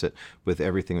can sense it with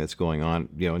everything that's going on,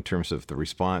 in terms of the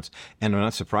response. And I'm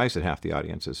not surprised that half the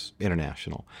audience is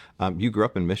international. You grew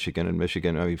up in Michigan, and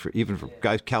Michigan, I mean, even for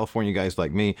California guys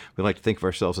like me, we like to think of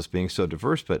ourselves as being so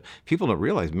diverse, but people don't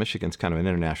realize Michigan's kind of an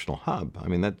international hub. I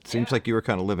mean, that seems like you were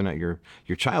kind of living out your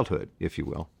childhood, if you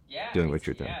will. Doing what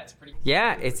you're doing.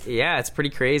 It's pretty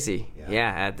crazy.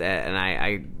 And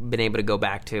I've been able to go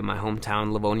back to my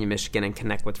hometown, Livonia, Michigan, and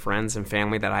connect with friends and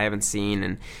family that I haven't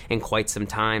seen in quite some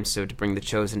time. So to bring The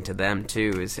Chosen to them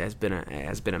too has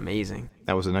been amazing.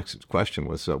 That was the next question.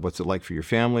 Was what's it like for your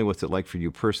family? What's it like for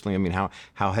you personally? I mean,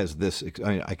 how has this?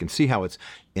 I can see how it's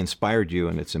inspired you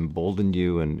and it's emboldened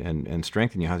you and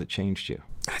strengthened you. How's it changed you?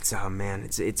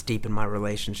 It's deepened my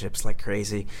relationships like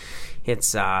crazy.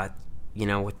 It's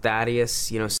with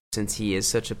Thaddeus, since he is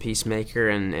such a peacemaker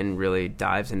and really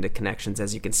dives into connections,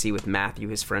 as you can see with Matthew,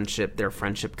 their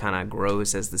friendship kind of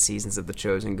grows as the seasons of The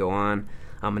Chosen go on,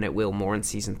 and it will more in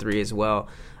season 3 as well.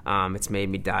 It's made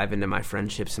me dive into my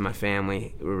friendships and my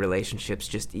family relationships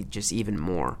just even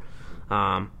more,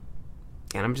 and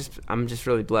I'm just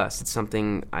really blessed. It's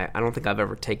something I don't think I've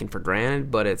ever taken for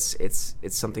granted, but it's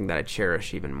something that I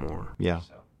cherish even more. Yeah.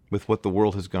 So. With what the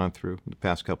world has gone through the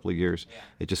past couple of years,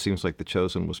 it just seems like The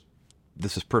Chosen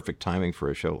this is perfect timing for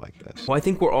a show like this. Well, I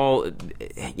think we're all,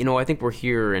 I think we're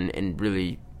here, and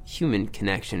really human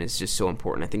connection is just so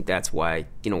important. I think that's why,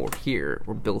 we're here.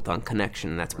 We're built on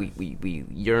connection, and that's we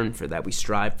yearn for that. We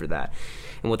strive for that.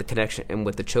 And what the connection and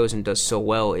what The Chosen does so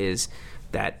well is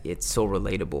that it's so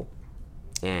relatable,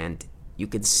 and you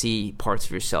can see parts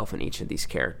of yourself in each of these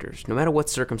characters, no matter what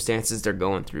circumstances they're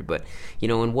going through. But,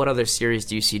 in what other series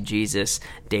do you see Jesus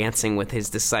dancing with his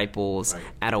disciples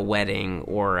at a wedding,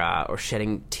 or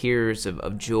shedding tears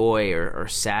of joy or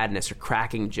sadness, or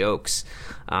cracking jokes?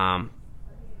 The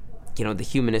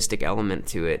humanistic element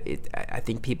to it, I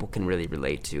think people can really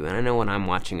relate to. And I know when I'm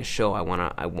watching a show, I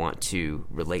want to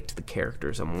relate to the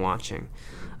characters I'm watching.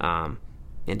 And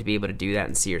to be able to do that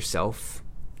and see yourself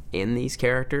in these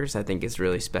characters, I think is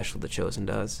really special. The Chosen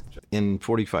does. In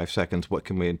 45 seconds, what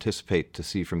can we anticipate to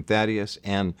see from Thaddeus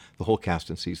and the whole cast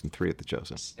in season 3 of The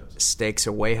Chosen? Stakes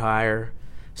are way higher.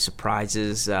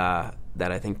 Surprises that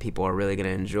I think people are really going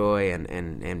to enjoy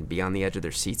and be on the edge of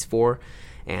their seats for.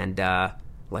 And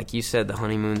like you said, the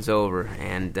honeymoon's over,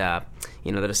 and the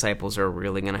disciples are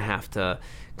really going to have to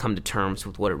come to terms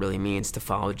with what it really means to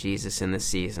follow Jesus in this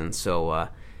season. So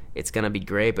it's going to be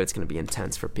great, but it's going to be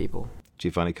intense for people.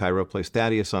 Giavani Cairo plays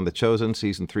Thaddeus on The Chosen.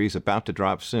 Season 3 is about to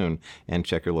drop soon, and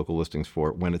check your local listings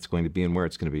for when it's going to be and where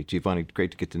it's going to be. Giavani,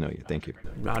 great to get to know you. Thank you.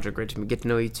 Roger, great to get to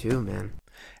know you too, man.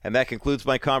 And that concludes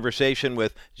my conversation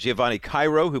with Giavani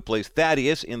Cairo, who plays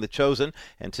Thaddeus in The Chosen.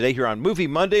 And today here on Movie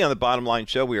Monday on the Bottom Line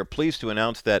Show, we are pleased to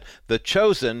announce that The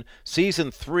Chosen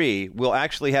Season 3 will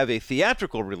actually have a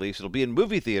theatrical release. It'll be in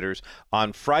movie theaters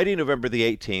on Friday, November the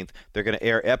 18th. They're going to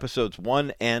air episodes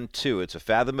 1 and 2. It's a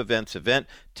Fathom Events event.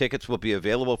 Tickets will be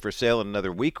available for sale in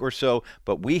another week or so,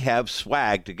 but we have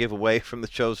swag to give away from The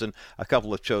Chosen, a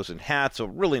couple of Chosen hats, a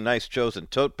really nice Chosen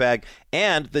tote bag,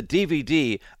 and the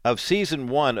DVD of Season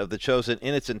 1 of The Chosen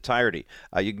in its entirety.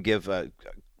 You can give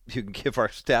our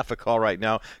staff a call right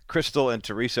now. Crystal and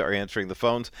Teresa are answering the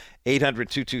phones.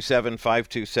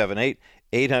 800-227-5278.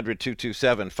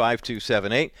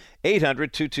 800-227-5278.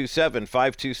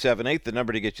 800-227-5278, the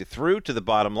number to get you through to the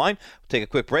bottom line. We'll take a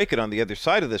quick break, and on the other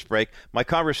side of this break, my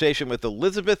conversation with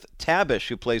Elisabeth Tabish,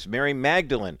 who plays Mary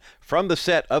Magdalene from the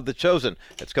set of The Chosen.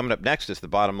 That's coming up next as the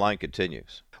bottom line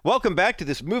continues. Welcome back to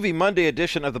this Movie Monday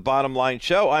edition of the Bottom Line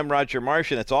Show. I'm Roger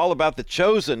Marsh, and it's all about The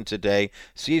Chosen today.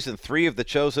 Season 3 of The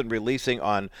Chosen releasing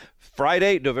on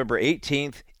Friday, November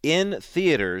 18th in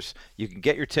theaters. You can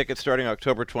get your tickets starting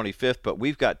October 25th, but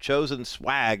we've got Chosen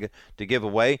swag to give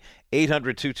away.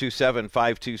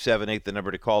 800-227-5278, the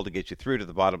number to call to get you through to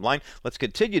the bottom line. Let's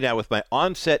continue now with my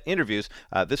on-set interviews.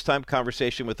 This time,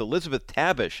 conversation with Elisabeth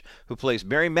Tabish, who plays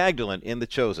Mary Magdalene in The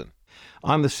Chosen.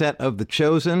 On the set of The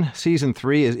Chosen, Season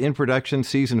 3 is in production.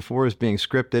 Season 4 is being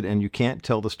scripted, and you can't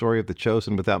tell the story of The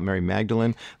Chosen without Mary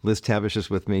Magdalene. Liz Tabish is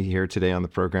with me here today on the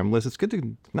program. Liz,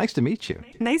 nice to meet you.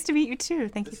 Nice to meet you, too.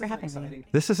 Thank you for having me.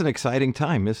 This is an exciting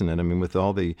time, isn't it? I mean, with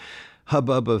all the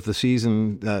hubbub of the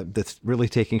season that's really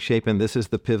taking shape, and this is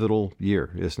the pivotal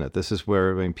year, isn't it? This is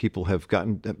where people have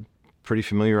gotten pretty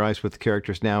familiarized with the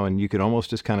characters now, and you could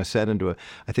almost just kind of set into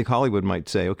I think Hollywood might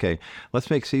say, okay, let's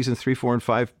make seasons 3, 4, and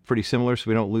 5 pretty similar so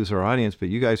we don't lose our audience, but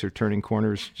you guys are turning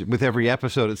corners with every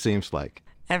episode, it seems like.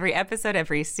 Every episode,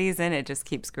 every season, it just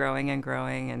keeps growing and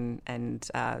growing, and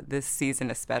this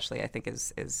season especially, I think,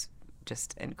 is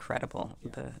just incredible.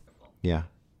 Yeah.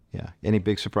 Any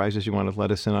big surprises you want to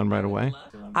let us in on right away?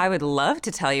 I would love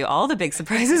to tell you all the big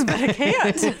surprises, but I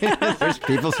can't. There's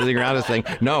people sitting around and saying,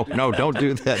 no, don't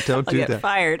do that. Don't do that. I'll get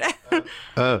fired.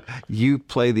 You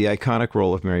play the iconic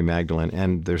role of Mary Magdalene,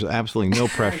 and there's absolutely no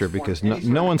pressure because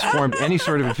no one's formed any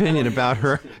sort of opinion about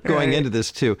her going into this,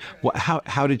 too.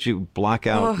 How did you block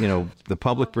out, the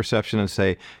public perception and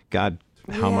say, God,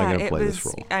 how am I going to play this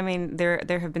role? I mean,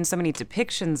 there have been so many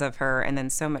depictions of her and then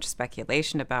so much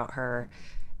speculation about her.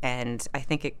 And I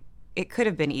think it could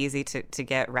have been easy to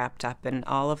get wrapped up in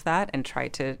all of that and try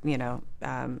to,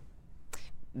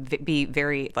 be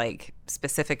very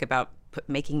specific about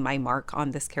making my mark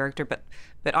on this character. But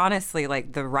honestly,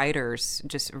 the writers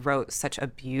just wrote such a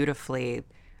beautifully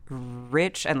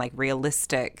rich and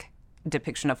realistic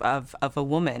depiction of a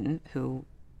woman who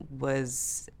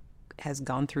has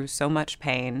gone through so much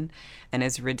pain and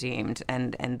is redeemed.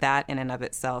 And that in and of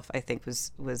itself, I think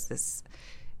was this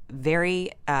very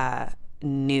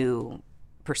new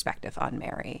perspective on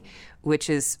Mary, which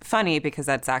is funny because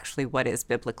that's actually what is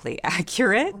biblically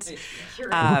accurate.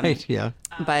 Right, yeah.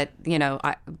 But,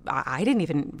 I didn't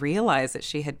even realize that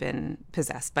she had been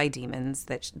possessed by demons,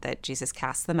 that Jesus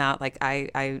cast them out.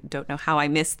 I don't know how I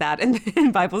missed that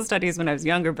in Bible studies when I was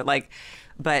younger, but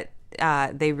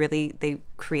they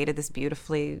created this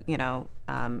beautifully,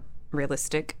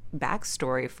 realistic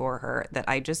backstory for her that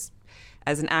I just,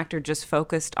 as an actor, just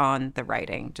focused on the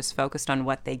writing, just focused on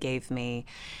what they gave me.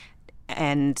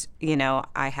 And,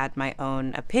 I had my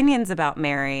own opinions about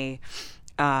Mary,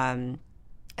 and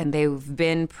they've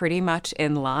been pretty much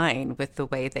in line with the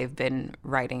way they've been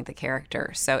writing the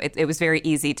character. So it was very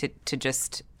easy to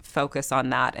just focus on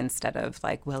that instead of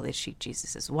is she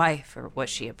Jesus's wife, or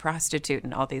was she a prostitute,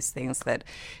 and all these things that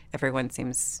everyone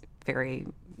seems very,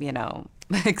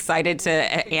 excited to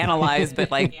analyze,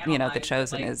 but The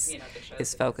Chosen is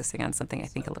focusing on something I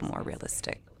think a little more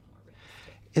realistic.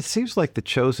 It seems like The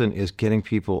Chosen is getting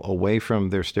people away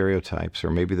from their stereotypes, or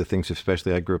maybe the things,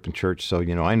 especially I grew up in church, so,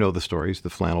 I know the stories,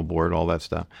 the flannel board, all that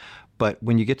stuff. But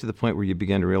when you get to the point where you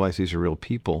begin to realize these are real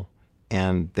people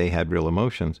and they had real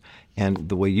emotions, and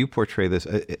the way you portray this,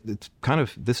 it's kind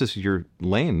of, this is your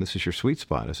lane, this is your sweet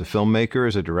spot as a filmmaker,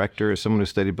 as a director, as someone who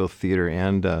studied both theater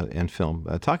and film.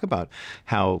 Talk about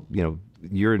how,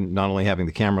 you're not only having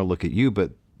the camera look at you,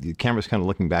 but the camera's kind of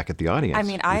looking back at the audience. I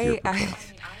mean,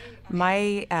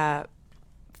 my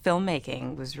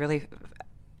filmmaking was really,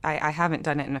 I haven't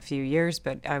done it in a few years,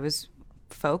 but I was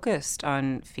focused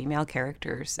on female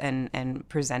characters and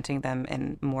presenting them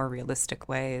in more realistic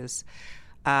ways.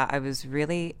 I was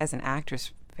really, as an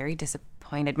actress, very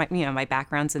disappointed. My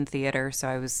background's in theater, so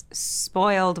I was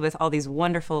spoiled with all these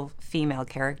wonderful female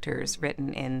characters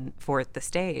written for the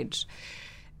stage.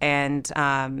 And,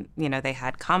 they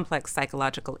had complex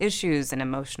psychological issues and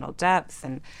emotional depth.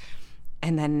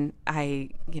 And then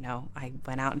I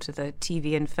went out into the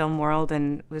TV and film world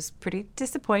and was pretty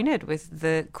disappointed with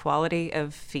the quality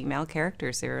of female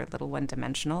characters. They were a little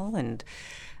one-dimensional. And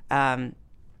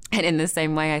in the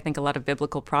same way, I think a lot of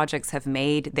biblical projects have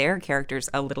made their characters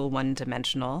a little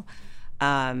one-dimensional.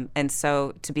 And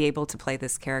so to be able to play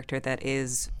this character that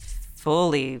is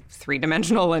fully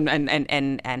three-dimensional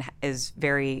and is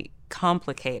very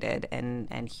complicated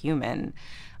and human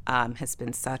has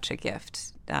been such a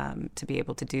gift to be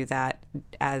able to do that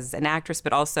as an actress,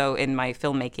 but also in my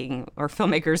filmmaking or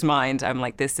filmmaker's mind, I'm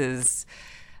like, this is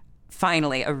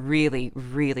finally a really,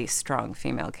 really strong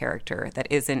female character that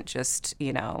isn't just,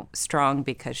 strong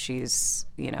because she's,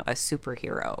 a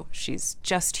superhero. She's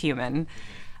just human,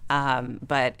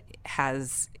 but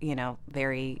has,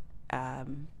 very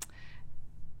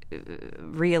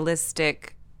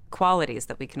realistic qualities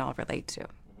that we can all relate to.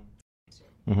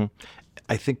 Mm-hmm.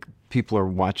 I think people are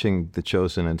watching The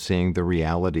Chosen and seeing the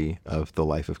reality of the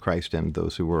life of Christ and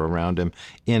those who were around him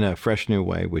in a fresh new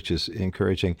way, which is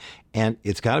encouraging. And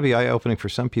it's got to be eye-opening for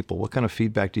some people. What kind of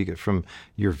feedback do you get from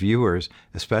your viewers,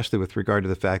 especially with regard to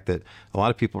the fact that a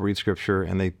lot of people read Scripture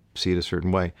and they see it a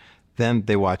certain way? Then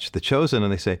they watch The Chosen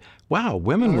and they say, wow,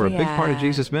 women were a big part of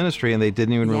Jesus' ministry, and they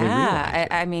didn't even really realize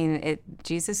it.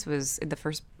 Jesus was the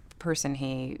first person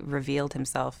he revealed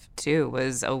himself to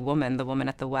was a woman, the woman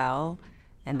at the well,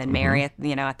 and then Mary at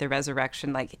the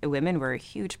resurrection. Like, women were a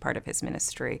huge part of his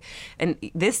ministry. And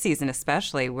this season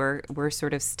especially, we're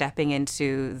sort of stepping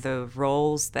into the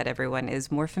roles that everyone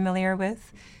is more familiar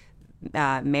with.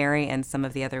 Mary and some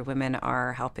of the other women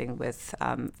are helping with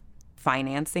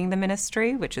financing the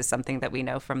ministry, which is something that we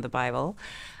know from the Bible.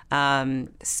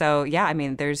 There's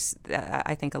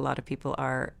I think a lot of people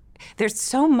are. There's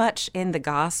so much in the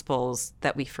Gospels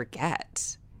that we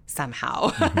forget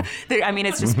somehow.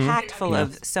 It's just packed full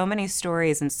of so many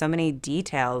stories and so many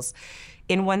details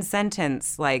in one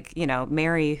sentence. Like,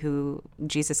 Mary, who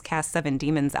Jesus cast 7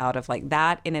 demons out of, like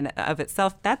that in and of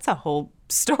itself, that's a whole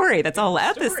story. That's a whole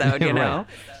episode,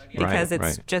 because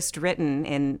it's just written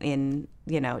in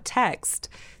text.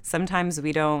 Sometimes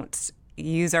we don't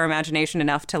use our imagination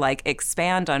enough to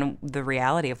expand on the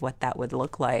reality of what that would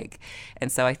look like.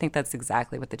 And so I think that's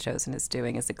exactly what The Chosen is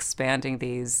doing, is expanding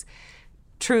these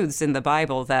truths in the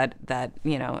Bible that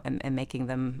and making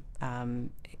them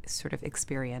sort of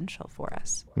experiential for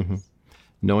us. Mm-hmm.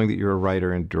 Knowing that you're a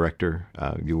writer and director,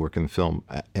 you work in the film,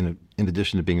 in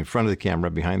addition to being in front of the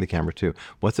camera, behind the camera too.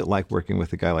 What's it like working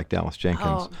with a guy like Dallas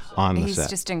Jenkins on the set? He's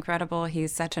just incredible.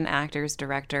 He's such an actor's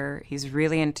director. He's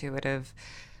really intuitive.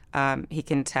 He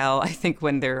can tell, I think,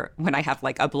 when I have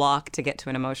a block to get to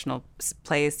an emotional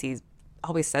place, he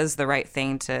always says the right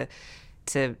thing to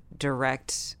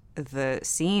direct the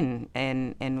scene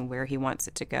and where he wants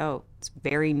it to go. It's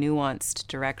very nuanced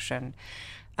direction.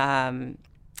 I'm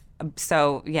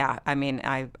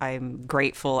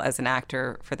grateful as an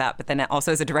actor for that, but then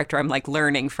also as a director, I'm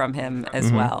learning from him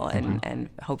as well, and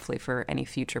hopefully for any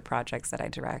future projects that I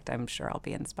direct, I'm sure I'll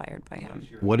be inspired by him.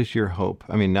 What is your hope?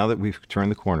 Now that we've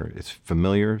turned the corner, it's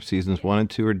familiar. Seasons 1 and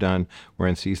 2 are done. We're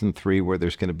in season 3, where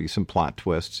there's going to be some plot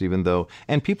twists,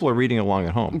 and people are reading along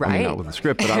at home. Right. Not with the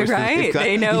script, but obviously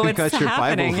they know you can what's cut your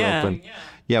happening. Bibles open.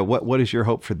 Yeah, what is your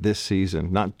hope for this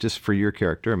season? Not just for your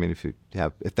character.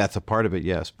 If that's a part of it,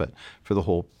 yes, but for the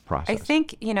whole process. I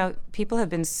think, people have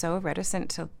been so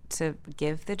reticent to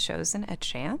give The Chosen a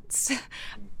chance,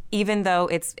 even though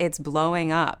it's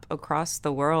blowing up across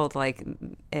the world,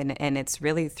 and it's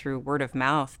really through word of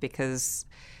mouth, because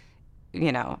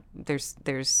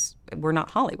we're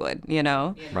not Hollywood,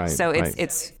 Right, so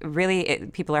it's really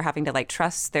people are having to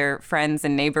trust their friends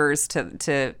and neighbors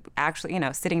to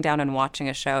actually, sitting down and watching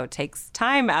a show takes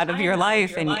time out of your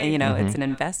life, and it's an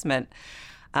investment.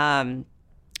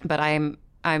 But I'm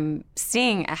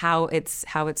seeing how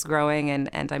it's growing,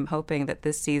 and I'm hoping that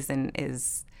this season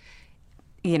is,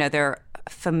 there are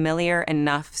familiar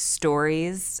enough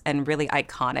stories and really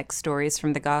iconic stories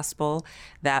from the gospel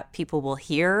that people will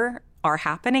hear are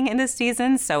happening in this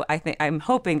season. So I'm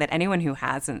hoping that anyone who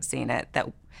hasn't seen it,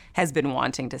 that has been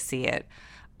wanting to see it,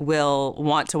 will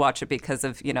want to watch it, because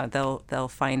of they'll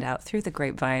find out through the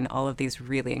grapevine all of these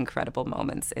really incredible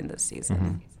moments in this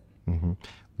season. Mm-hmm. Mm-hmm.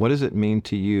 What does it mean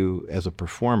to you as a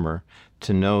performer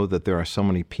to know that there are so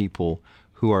many people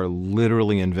who are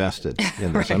literally invested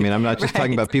in this. I mean, I'm not just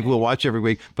talking about people who watch every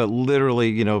week, but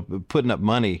literally, putting up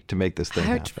money to make this thing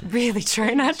happen. I really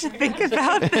try not to think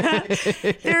about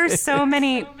that. There are so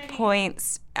many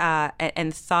points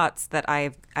and thoughts that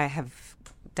I have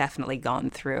definitely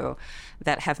gone through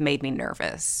that have made me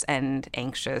nervous and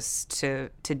anxious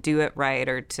to do it right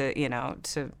or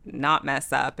to not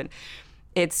mess up. And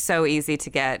it's so easy to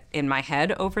get in my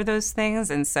head over those things.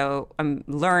 And so I'm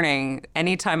learning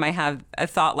anytime I have a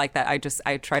thought like that, I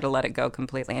try to let it go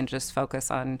completely and just focus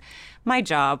on my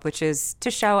job, which is to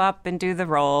show up and do the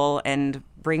role and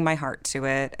bring my heart to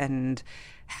it and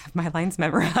have my lines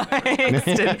memorized.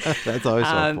 That's always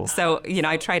helpful. So,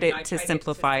 I try to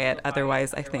simplify it.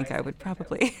 Otherwise, I think I would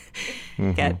probably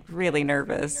get really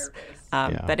nervous.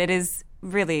 But it is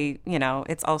really,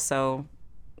 it's also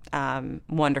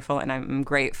wonderful, and I'm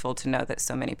grateful to know that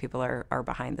so many people are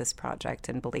behind this project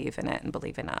and believe in it and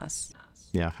believe in us.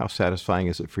 Yeah, how satisfying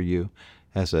is it for you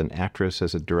as an actress,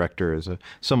 as a director, as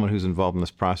someone who's involved in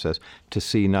this process, to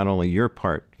see not only your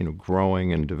part,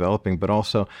 growing and developing, but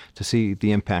also to see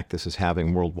the impact this is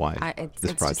having worldwide? It's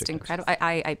just incredible.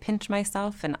 I pinch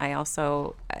myself, and I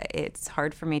also, it's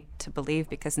hard for me to believe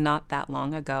because not that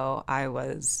long ago I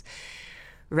was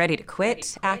ready to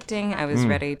quit acting. I was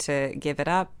ready to give it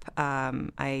up.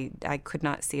 I could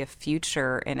not see a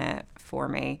future in it for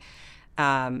me.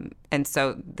 And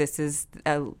so this is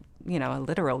a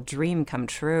literal dream come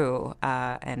true.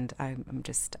 And I'm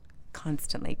just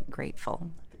constantly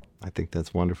grateful. I think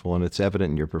that's wonderful, and it's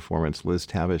evident in your performance. Liz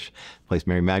Tabish plays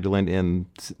Mary Magdalene in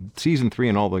season 3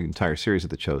 and all the entire series of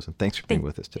The Chosen. Thanks for being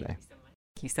with us today.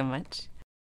 Thank you so much.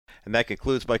 And that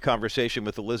concludes my conversation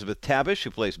with Elisabeth Tabish, who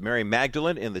plays Mary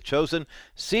Magdalene in The Chosen.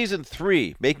 Season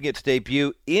 3, making its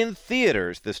debut in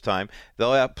theaters this time.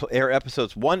 They'll air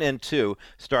episodes 1 and 2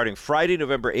 starting Friday,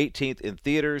 November 18th in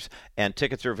theaters, and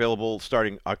tickets are available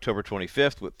starting October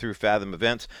 25th through Fathom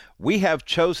Events. We have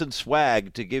Chosen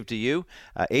swag to give to you.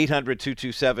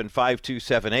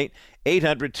 800-227-5278.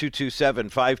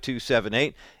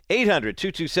 800-227-5278.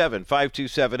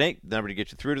 800-227-5278, the number to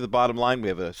get you through to the bottom line. We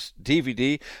have a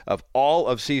DVD of all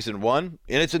of season 1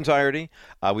 in its entirety.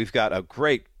 We've got a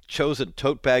great Chosen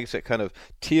tote bag. It's that kind of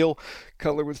teal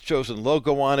color with Chosen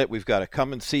logo on it. We've got a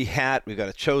Come and See hat. We've got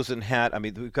a Chosen hat. I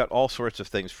mean, we've got all sorts of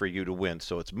things for you to win.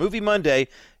 So it's Movie Monday.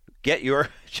 Get your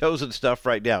Chosen stuff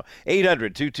right now.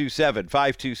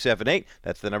 800-227-5278.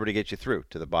 That's the number to get you through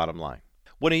to the bottom line.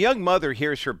 When a young mother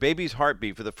hears her baby's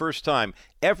heartbeat for the first time,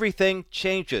 everything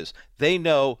changes. They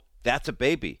know that's a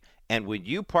baby. And when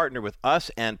you partner with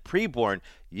us and Preborn,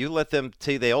 you let them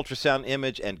see the ultrasound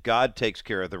image, and God takes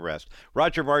care of the rest.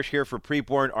 Roger Marsh here for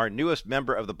Preborn, our newest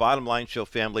member of the Bottom Line Show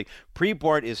family.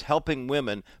 Preborn is helping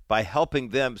women by helping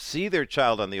them see their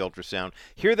child on the ultrasound,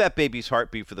 hear that baby's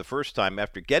heartbeat for the first time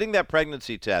after getting that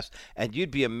pregnancy test, and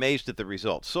you'd be amazed at the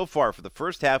results. So far, for the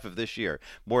first half of this year,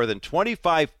 more than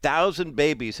 25,000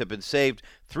 babies have been saved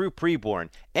through Preborn,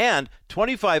 and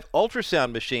 25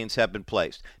 ultrasound machines have been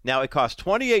placed. Now, it costs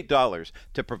 $28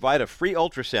 to provide a free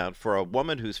ultrasound for a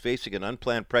woman who's facing an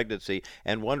unplanned pregnancy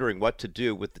and wondering what to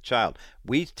do with the child.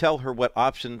 We tell her what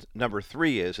option number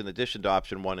 3 is in addition to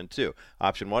option 1 and 2.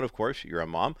 Option 1, of course, you're a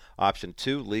mom. Option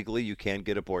 2, legally you can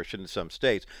get abortion in some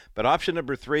states. But option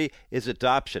number 3 is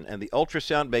adoption, and the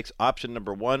ultrasound makes option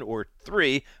number 1 or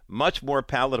 3 much more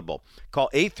palatable. Call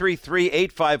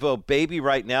 833-850-BABY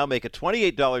right now. Make a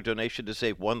 $28 donation to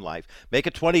save one life. Make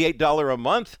a $28 a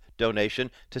month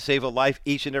donation to save a life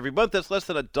each and every month. That's less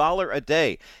than $1 a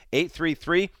day.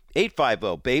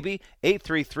 833-850-BABY,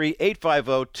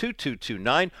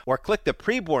 833-850-2229, or click the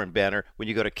Preborn banner when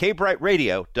you go to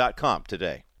kbrightradio.com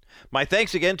today. My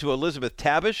thanks again to Elisabeth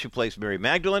Tabish, who plays Mary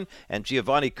Magdalene, and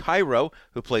Giavani Cairo,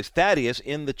 who plays Thaddeus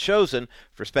in The Chosen,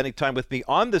 for spending time with me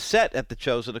on the set at The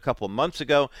Chosen a couple of months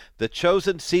ago. The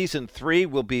Chosen Season 3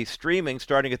 will be streaming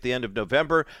starting at the end of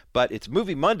November, but it's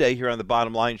Movie Monday here on the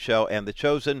Bottom Line Show, and The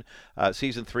Chosen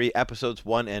Season 3 Episodes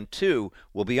 1 and 2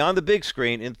 will be on the big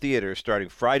screen in theaters starting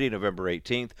Friday, November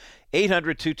 18th.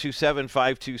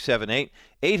 800-227-5278,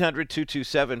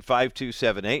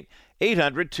 800-227-5278,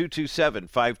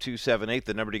 800-227-5278,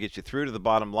 the number to get you through to the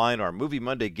bottom line. Our Movie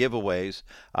Monday giveaways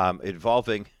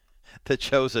involving The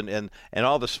Chosen and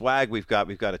all the swag we've got.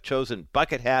 We've got a Chosen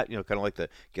bucket hat, kind of like the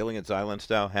Gilligan's Island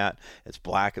style hat. It's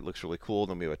black. It looks really cool.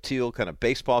 Then we have a teal kind of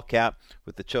baseball cap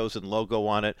with the Chosen logo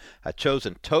on it. A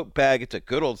Chosen tote bag. It's a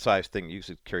good old size thing. You use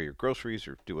it to carry your groceries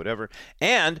or do whatever.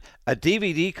 And a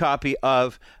DVD copy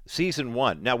of Season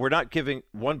 1. Now, we're not giving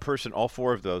one person all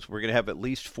 4 of those. We're going to have at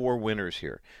least 4 winners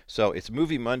here. So it's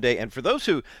Movie Monday. And for those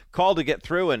who call to get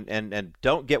through and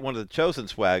don't get one of the Chosen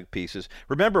swag pieces,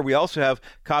 remember we also have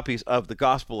copies copies of the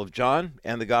Gospel of John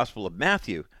and the Gospel of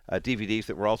Matthew DVDs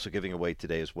that we're also giving away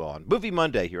today as well on Movie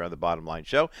Monday here on the Bottom Line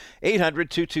Show.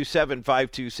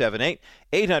 800-227-5278,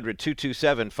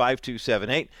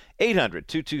 800-227-5278,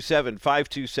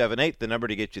 800-227-5278, the number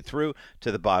to get you through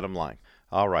to the bottom line.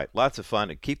 All right, lots of fun,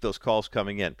 and keep those calls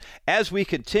coming in. As we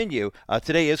continue,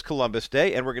 today is Columbus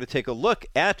Day, and we're going to take a look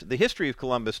at the history of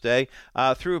Columbus Day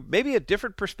through maybe a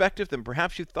different perspective than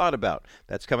perhaps you thought about.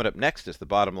 That's coming up next as the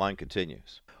Bottom Line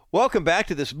continues. Welcome back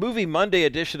to this Movie Monday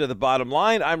edition of the Bottom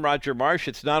Line. I'm Roger Marsh.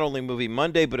 It's not only Movie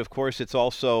Monday, but of course it's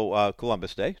also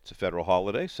Columbus Day. It's a federal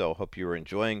holiday, so I hope you're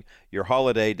enjoying your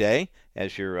holiday day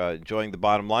as you're enjoying the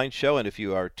Bottom Line Show. And if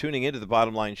you are tuning into the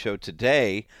Bottom Line Show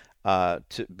today,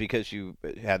 because you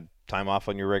had time off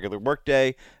on your regular work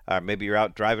day, maybe you're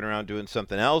out driving around doing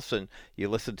something else, and you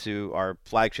listen to our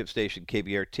flagship station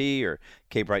KBRT or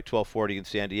K-Bright 1240 in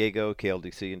San Diego,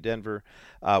 KLDC in Denver,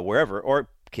 wherever, or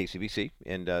KCBC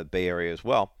in the Bay Area as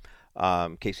well.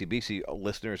 KCBC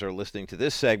listeners are listening to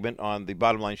this segment on the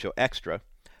Bottom Line Show Extra,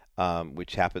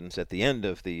 which happens at the end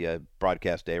of the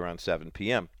broadcast day around 7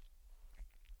 p.m.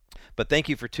 But thank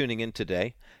you for tuning in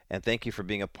today, and thank you for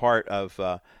being a part of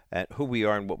who we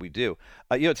are and what we do.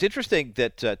 It's interesting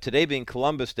that today being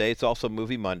Columbus Day, it's also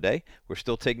Movie Monday. We're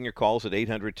still taking your calls at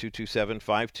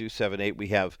 800-227-5278. We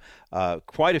have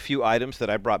quite a few items that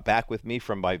I brought back with me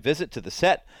from my visit to the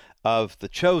set of The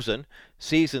Chosen.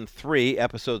 Season 3,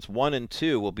 episodes 1 and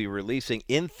 2 will be releasing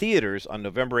in theaters on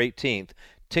November 18th.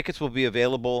 Tickets will be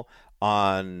available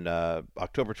on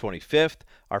October 25th.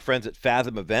 Our friends at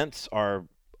Fathom Events are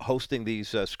hosting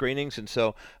these screenings, and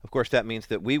so of course that means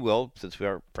that we will, since we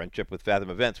are friendship with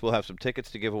Fathom Events, we'll have some tickets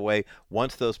to give away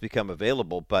once those become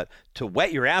available. But to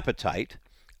whet your appetite,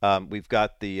 we've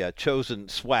got the Chosen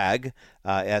swag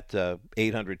at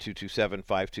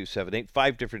 800-227-5278.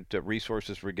 5 different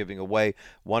resources we're giving away.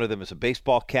 One of them is a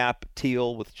baseball cap,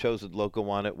 teal with the Chosen logo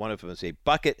on it. One of them is a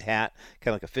bucket hat,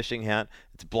 kind of like a fishing hat.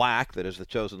 It's black, that is the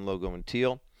Chosen logo in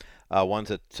teal.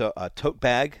 One's a tote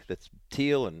bag that's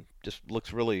teal and just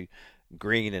looks really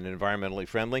green and environmentally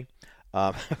friendly.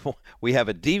 We have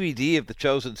a DVD of The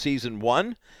Chosen Season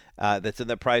 1 that's in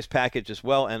the prize package as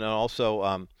well, and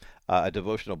also a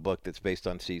devotional book that's based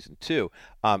on Season 2.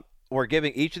 We're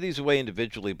giving each of these away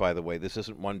individually, by the way. This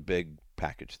isn't one big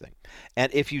package thing.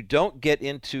 And if you don't get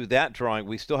into that drawing,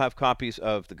 we still have copies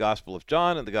of the Gospel of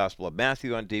John and the Gospel of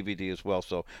Matthew on DVD as well.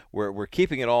 So we're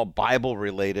keeping it all Bible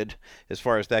related as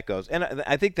far as that goes. And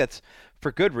I think that's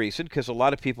for good reason, because a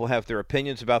lot of people have their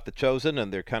opinions about The Chosen,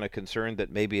 and they're kind of concerned that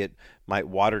maybe it might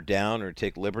water down or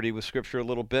take liberty with Scripture a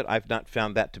little bit. I've not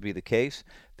found that to be the case.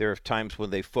 There are times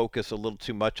when they focus a little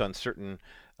too much on certain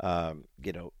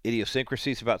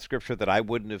idiosyncrasies about Scripture that I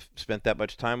wouldn't have spent that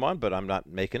much time on, but I'm not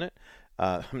making it.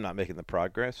 I'm not making the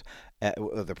progress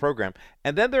of the program.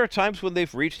 And then there are times when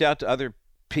they've reached out to other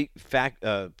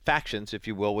factions, if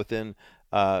you will, within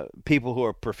people who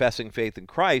are professing faith in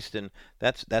Christ, and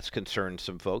that's concerned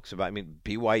some folks about. I mean,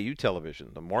 BYU television,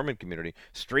 the Mormon community,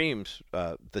 streams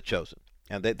The Chosen,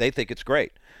 and they think it's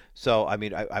great. So, I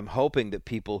mean, I'm hoping that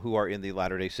people who are in the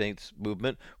Latter-day Saints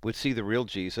movement would see the real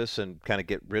Jesus and kind of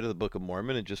get rid of the Book of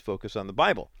Mormon and just focus on the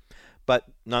Bible. But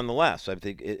nonetheless, I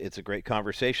think it's a great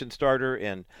conversation starter,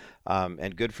 and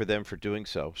good for them for doing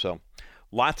so. So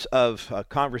lots of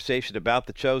conversation about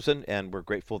The Chosen, and we're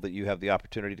grateful that you have the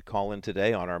opportunity to call in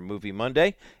today on our Movie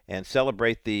Monday and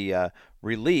celebrate the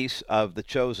release of The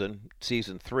Chosen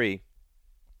Season 3.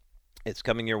 It's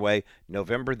coming your way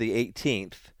November the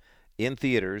 18th in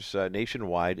theaters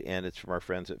nationwide, and it's from our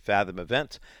friends at Fathom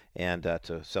Events. And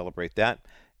to celebrate that,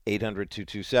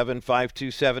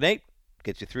 800-227-5278.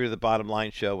 Gets you through to the Bottom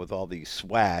Line Show with all the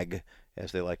swag,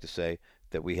 as they like to say,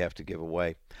 that we have to give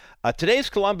away. Today's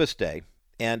Columbus Day,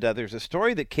 and there's a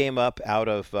story that came up out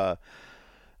of the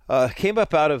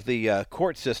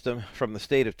court system from the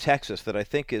state of Texas that I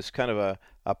think is kind of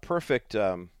a perfect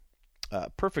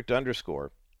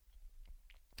underscore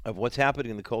of what's happening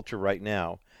in the culture right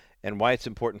now and why it's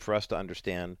important for us to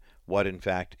understand what, in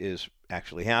fact, is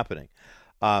actually happening.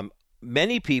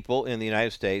 Many people in the United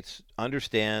States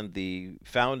understand the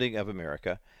founding of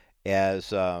America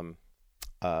as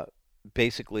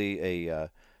basically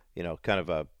a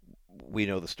we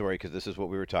know the story because this is what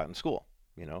we were taught in school.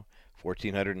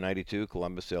 1492,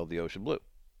 Columbus sailed the ocean blue.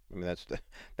 I mean,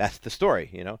 that's the story.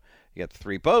 You got the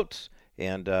 3 boats,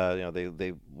 and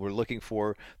they were looking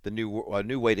for the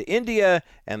new way to India,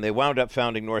 and they wound up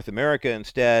founding North America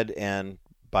instead, and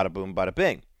bada boom, bada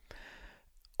bing.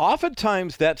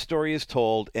 Oftentimes that story is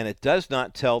told, and it does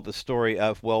not tell the story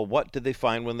of, well, what did they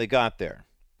find when they got there?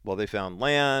 Well, they found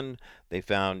land, they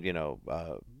found,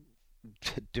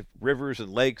 rivers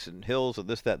and lakes and hills and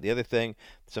this, that, and the other thing.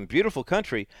 Some beautiful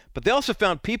country, but they also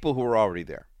found people who were already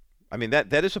there. I mean,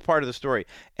 that is a part of the story.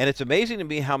 And it's amazing to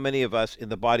me how many of us in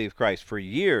the body of Christ for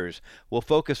years will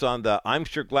focus on I'm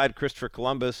sure glad Christopher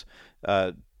Columbus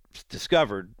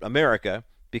discovered America,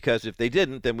 because if they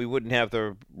didn't, then we wouldn't have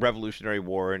the Revolutionary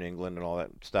War in England and all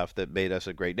that stuff that made us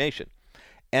a great nation.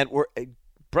 And we're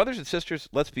brothers and sisters,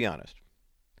 let's be honest.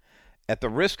 At the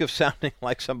risk of sounding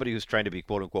like somebody who's trying to be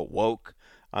quote-unquote woke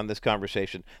on this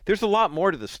conversation, there's a lot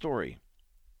more to the story.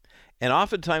 And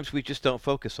oftentimes we just don't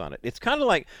focus on it. It's kind of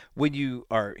like when you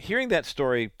are hearing that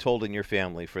story told in your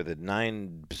family for the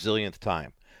 9 bazillionth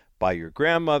time by your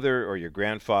grandmother or your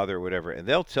grandfather or whatever, and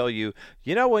they'll tell you,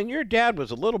 when your dad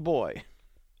was a little boy,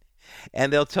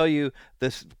 and they'll tell you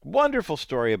this wonderful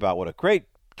story about what a great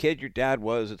kid your dad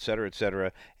was, et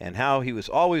cetera, and how he was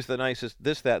always the nicest,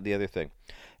 this, that, and the other thing.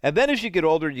 And then as you get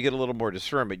older and you get a little more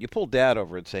discernment, you pull Dad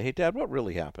over and say, hey, Dad, what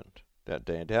really happened that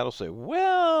day? And Dad will say,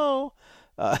 well,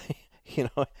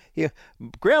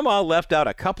 Grandma left out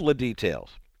a couple of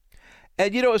details.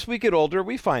 And, as we get older,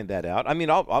 we find that out. I mean,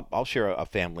 I'll share a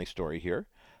family story here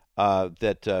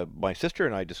that my sister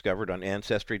and I discovered on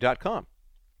Ancestry.com.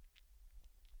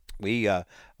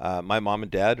 My mom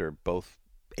and dad are both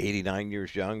 89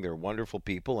 years young. They're wonderful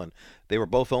people, and they were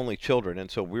both only children. And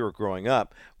so we were growing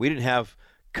up. We didn't have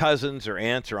cousins or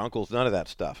aunts or uncles, none of that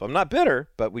stuff. I'm not bitter,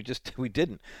 but we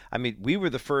didn't. I mean, we were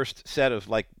the first set of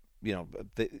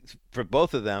for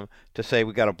both of them to say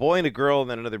we got a boy and a girl and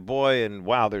then another boy, and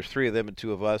wow, there's 3 of them and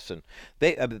 2 of us. And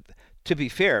to be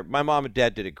fair, my mom and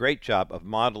dad did a great job of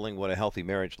modeling what a healthy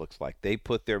marriage looks like. They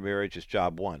put their marriage as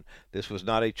job one. This was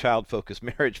not a child-focused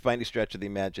marriage by any stretch of the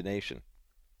imagination.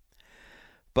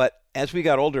 But as we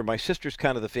got older, my sister's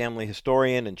kind of the family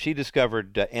historian, and she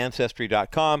discovered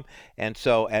Ancestry.com. And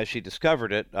so as she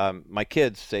discovered it, my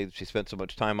kids say she spent so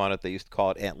much time on it, they used to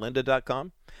call it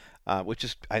AuntLinda.com, which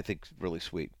is, I think, really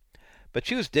sweet. But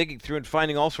she was digging through and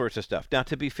finding all sorts of stuff. Now,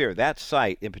 to be fair, that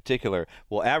site in particular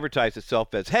will advertise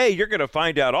itself as, hey, you're going to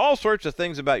find out all sorts of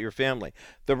things about your family.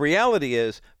 The reality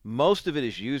is most of it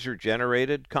is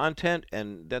user-generated content,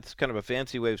 and that's kind of a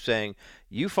fancy way of saying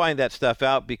you find that stuff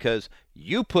out because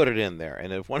you put it in there.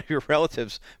 And if one of your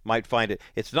relatives might find it,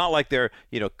 it's not like they're,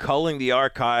 culling the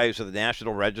archives of the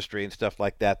National Registry and stuff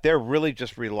like that. They're really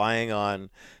just relying on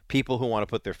people who want to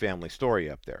put their family story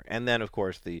up there. And then, of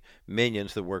course, the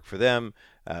minions that work for them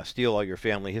steal all your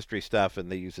family history stuff,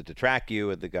 and they use it to track you,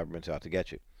 and the government's out to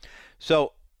get you.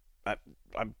 So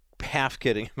I'm half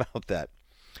kidding about that.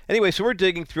 Anyway, so we're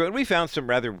digging through it, and we found some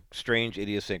rather strange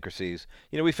idiosyncrasies.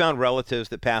 We found relatives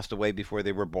that passed away before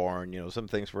they were born. Some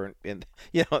ththings weren't in,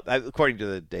 according to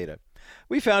the data.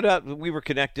 We found out that we were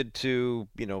connected to,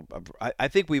 I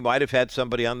think we might have had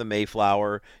somebody on the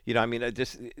Mayflower.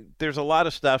 There's a lot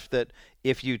of stuff that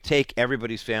if you take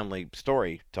everybody's family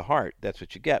story to heart, that's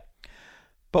what you get.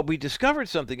 But we discovered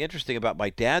something interesting about my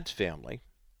dad's family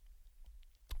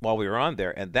while we were on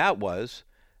there, and that was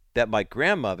that my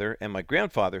grandmother and my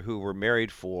grandfather, who were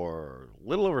married for a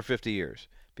little over 50 years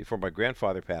before my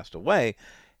grandfather passed away,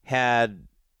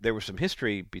 there was some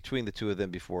history between the two of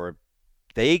them before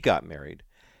they got married.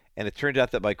 And it turned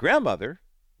out that my grandmother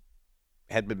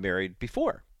had been married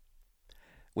before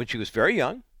when she was very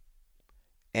young,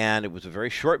 and it was a very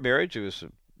short marriage. It was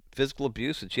physical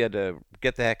abuse, and she had to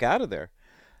get the heck out of there.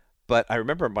 But I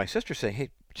remember my sister saying, hey,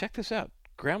 check this out.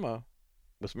 Grandma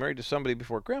was married to somebody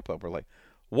before Grandpa. We're like,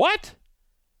 what?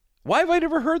 Why have I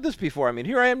never heard this before? I mean,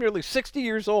 here I am nearly 60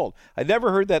 years old. I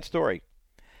never heard that story.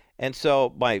 And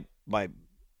so my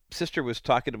sister was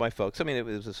talking to my folks. I mean,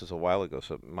 this was a while ago,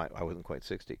 so I wasn't quite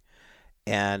 60.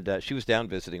 And she was down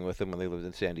visiting with them when they lived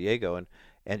in San Diego.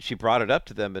 And she brought it up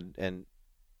to them, and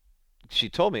she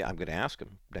told me, I'm going to ask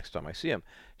him next time I see him.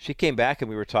 She came back, and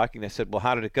we were talking. I said, well,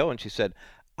 how did it go? And she said,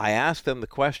 I asked them the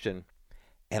question,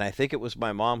 and I think it was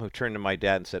my mom who turned to my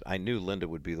dad and said, I knew Linda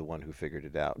would be the one who figured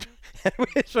it out. And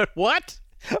we said, what?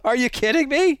 Are you kidding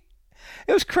me?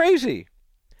 It was crazy.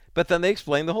 But then they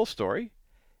explained the whole story.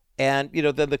 And,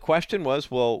 then the question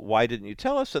was, well, why didn't you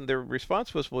tell us? And their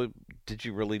response was, well, did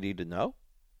you really need to know?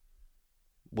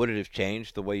 Would it have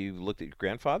changed the way you looked at your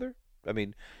grandfather? I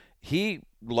mean, he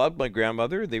loved my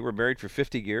grandmother. They were married for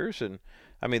 50 years. And,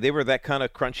 I mean, they were that kind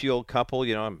of crunchy old couple,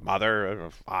 mother,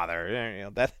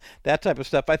 father, that type of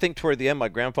stuff. I think toward the end, my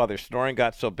grandfather's snoring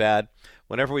got so bad.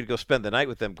 Whenever we'd go spend the night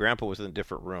with them, Grandpa was in a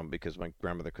different room because my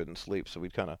grandmother couldn't sleep. So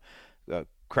we'd kind of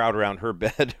crowd around her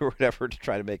bed or whatever to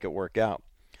try to make it work out.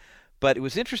 But it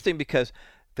was interesting because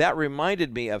that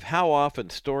reminded me of how often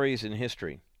stories in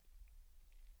history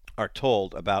are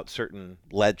told about certain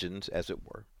legends, as it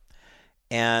were.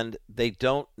 and they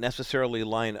don't necessarily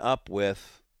line up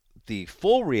with the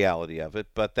full reality of it,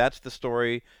 but that's the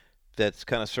story that's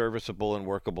kind of serviceable and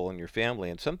workable in your family.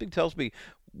 And something tells me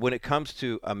when it comes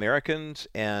to Americans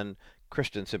and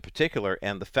Christians in particular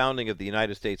and the founding of the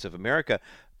United States of America,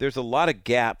 there's a lot of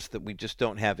gaps that we just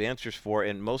don't have answers for,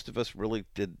 and most of us really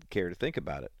didn't care to think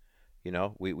about it. You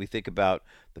know, we think about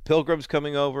the Pilgrims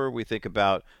coming over. We think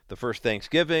about the first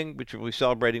Thanksgiving, which we'll be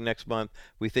celebrating next month.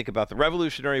 We think about the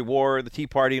Revolutionary War, the Tea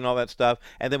Party, and all that stuff.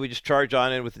 And then we just charge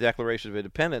on in with the Declaration of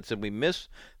Independence. And we miss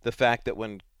the fact that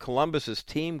when Columbus's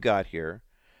team got here,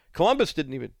 Columbus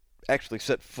didn't even actually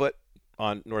set foot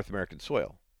on North American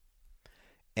soil.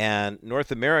 And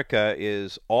North America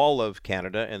is all of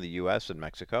Canada and the U.S. and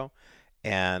Mexico.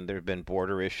 And there have been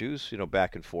border issues, you know,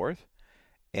 back and forth.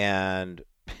 And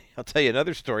I'll tell you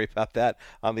another story about that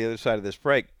on the other side of this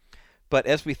break. But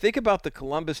as we think about the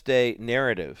Columbus Day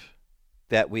narrative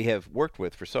that we have worked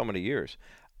with for so many years,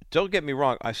 don't get me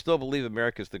wrong, I still believe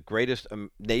America is the greatest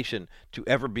nation to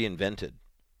ever be invented.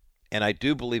 And I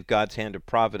do believe God's hand of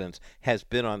providence has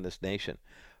been on this nation.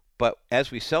 But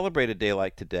as we celebrate a day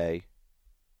like today,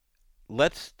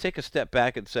 let's take a step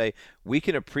back and say we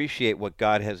can appreciate what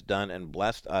God has done and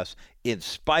blessed us in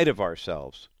spite of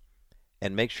ourselves,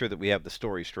 and make sure that we have the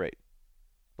story straight.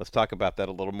 Let's talk about that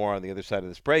a little more on the other side of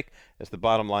this break as the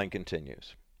bottom line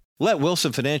continues. Let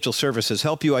Wilson Financial Services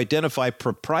help you identify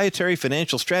proprietary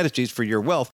financial strategies for your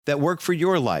wealth that work for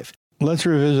your life. Let's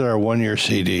revisit our one-year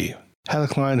CD. Had a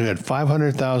client who had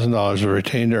 $500,000 of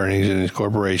retained earnings in his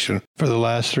corporation for the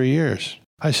last 3 years.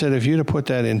 I said, if you'd have put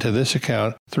that into this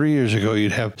account 3 years ago,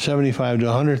 you'd have $75,000 to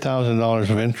 $100,000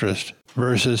 of interest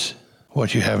versus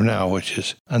what you have now, which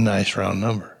is a nice round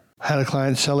number. Had a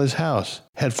client sell his house,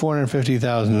 had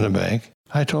 $450,000 in the bank.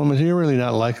 I told him, you're really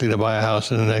not likely to buy a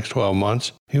house in the next 12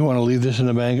 months. You want to leave this in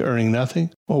the bank earning nothing?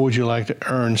 Or would you like to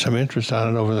earn some interest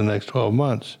on it over the next 12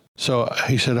 months? So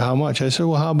he said, how much? I said,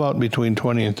 well, how about between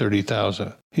 $20,000 and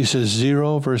 $30,000? He says,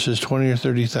 0 versus $20,000 or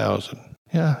 $30,000.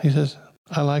 Yeah, he says,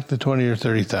 I like the $20,000 or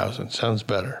 $30,000. Sounds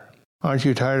better. Aren't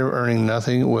you tired of earning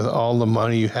nothing with all the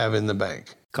money you have in the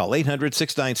bank? Call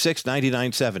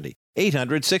 800-696-9970.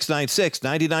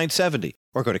 800-696-9970.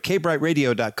 Or go to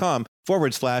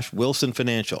kbrightradio.com/Wilson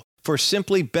Financial for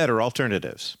simply better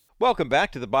alternatives. Welcome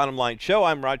back to the Bottom Line Show.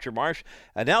 I'm Roger Marsh.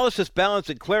 Analysis, balance,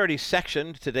 and clarity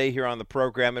section today here on the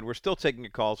program, and we're still taking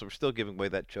your calls. We're still giving away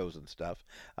that chosen stuff.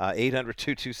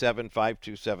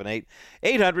 800-227-5278.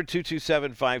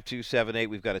 800-227-5278.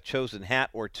 We've got a chosen hat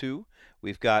or two.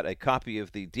 We've got a copy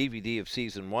of the DVD of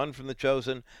Season 1 from The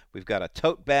Chosen. We've got a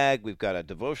tote bag. We've got a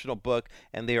devotional book.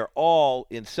 And they are all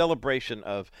in celebration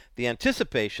of the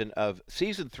anticipation of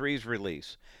Season 3's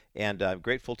release. And I'm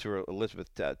grateful to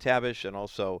Elisabeth Tabish and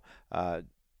also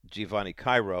Giavani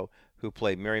Cairo, who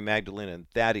play Mary Magdelene and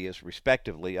Thaddeus,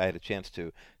 respectively. I had a chance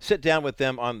to sit down with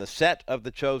them on the set of The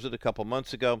Chosen a couple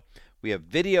months ago. We have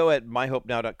video at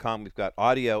myhopenow.com. We've got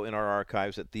audio in our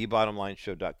archives at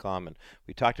thebottomlineshow.com. And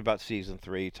we talked about Season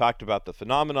 3, talked about the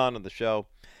phenomenon of the show,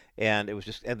 and it was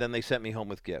just, and then they sent me home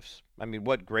with gifts. I mean,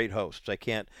 what great hosts. I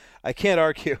can't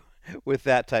argue with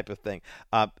that type of thing.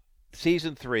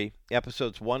 Season 3,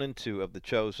 episodes 1 and 2 of The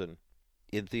Chosen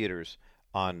in theaters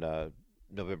on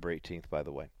November 18th, by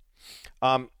the way.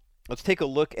 Let's take a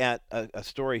look at a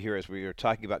story here as we are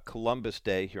talking about Columbus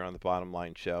Day here on the Bottom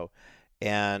Line Show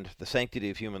and the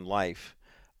sanctity of human life.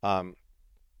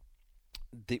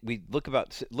 We look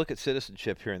at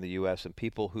citizenship here in the U.S. and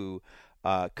people who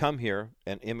come here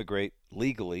and immigrate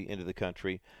legally into the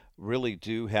country really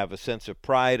do have a sense of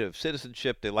pride of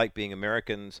citizenship. They like being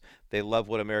Americans. They love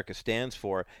what America stands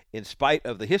for, in spite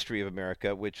of the history of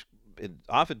America, which in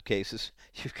often cases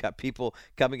you've got people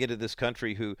coming into this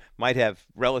country who might have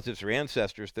relatives or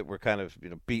ancestors that were kind of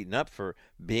beaten up for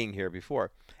being here before.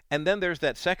 And then there's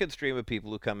that second stream of people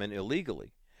who come in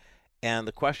illegally. And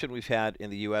the question we've had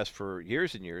in the U.S. for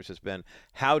years and years has been,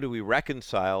 how do we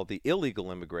reconcile the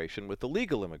illegal immigration with the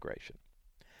legal immigration?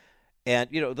 And,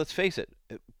 let's face it,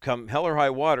 come hell or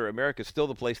high water, America is still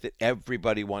the place that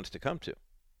everybody wants to come to.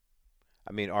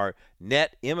 I mean, our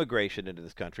net immigration into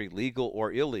this country, legal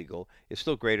or illegal, is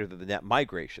still greater than the net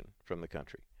migration from the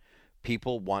country.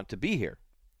 People want to be here.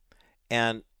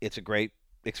 And it's a great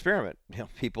experiment.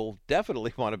 People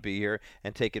definitely want to be here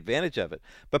and take advantage of it.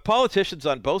 But politicians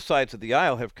on both sides of the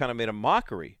aisle have kind of made a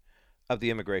mockery of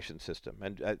the immigration system.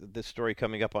 And this story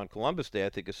coming up on Columbus Day, I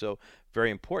think, is so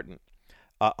very important.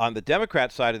 On the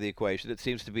Democrat side of the equation, it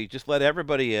seems to be just let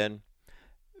everybody in.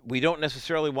 We don't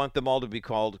necessarily want them all to be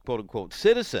called, quote-unquote,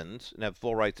 citizens and have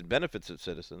full rights and benefits of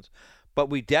citizens, But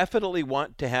we definitely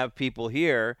want to have people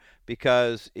here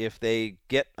because if they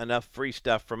get enough free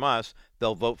stuff from us,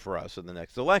 they'll vote for us in the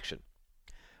next election.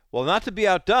 Well, not to be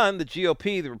outdone, the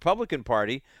GOP, the Republican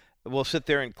Party, will sit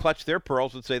there and clutch their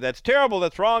pearls and say, that's terrible,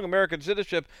 that's wrong, American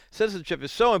citizenship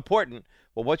is so important.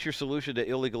 Well, what's your solution to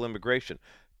illegal immigration?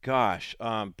 Gosh,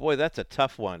 boy, that's a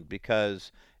tough one,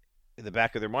 because in the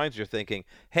back of their minds they're thinking,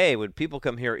 hey, when people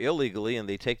come here illegally and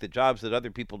they take the jobs that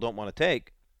other people don't want to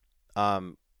take,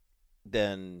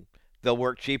 then they'll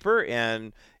work cheaper,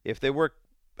 and if they work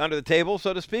under the table,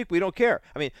 so to speak, we don't care.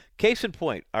 I mean, case in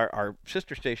point, our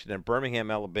sister station in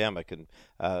Birmingham, Alabama can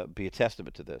be a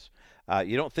testament to this.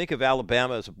 You don't think of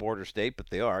Alabama as a border state, but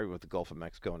they are, with the Gulf of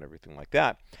Mexico and everything like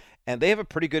that. And they have a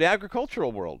pretty good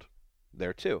agricultural world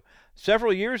there, too.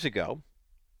 Several years ago,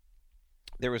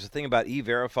 there was a thing about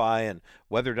E-Verify and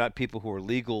whether or not people who are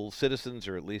legal citizens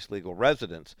or at least legal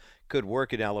residents could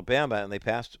work in Alabama, and they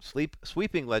passed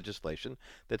sweeping legislation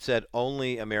that said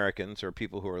only Americans or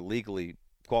people who are legally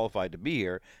qualified to be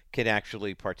here can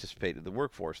actually participate in the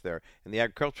workforce there in the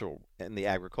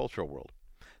agricultural world.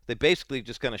 They basically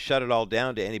just kind of shut it all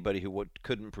down to anybody who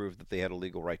couldn't prove that they had a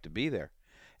legal right to be there.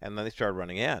 And then they started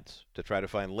running ads to try to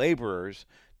find laborers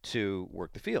to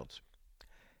work the fields.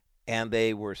 And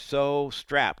they were so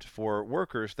strapped for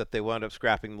workers that they wound up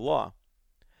scrapping the law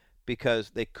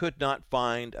because they could not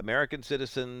find American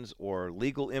citizens or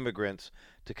legal immigrants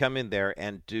to come in there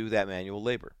and do that manual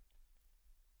labor.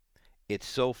 It's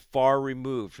so far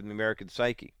removed from the American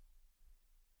psyche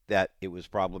that it was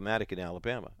problematic in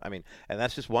Alabama. I mean, and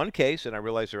that's just one case, and I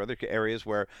realize there are other areas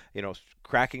where,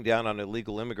 cracking down on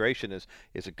illegal immigration is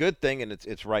a good thing, and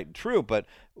it's right and true, but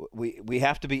we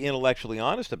have to be intellectually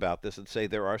honest about this and say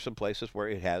there are some places where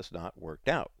it has not worked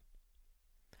out.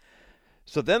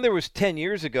 So then there was 10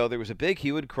 years ago, there was a big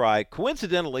hue and cry,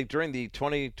 coincidentally during the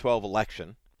 2012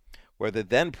 election, where the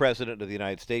then president of the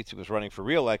United States, who was running for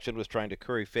re-election, was trying to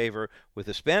curry favor with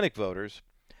Hispanic voters,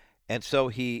 and so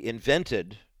he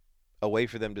invented a way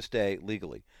for them to stay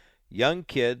legally. Young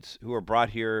kids who are brought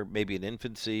here maybe in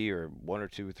infancy or 1 or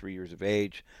 2 or 3 years of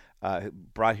age,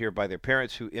 brought here by their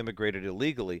parents who immigrated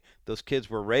illegally. Those kids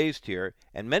were raised here,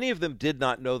 and many of them did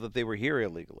not know that they were here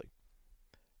illegally.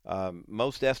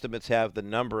 Most estimates have the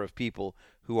number of people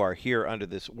who are here under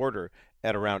this order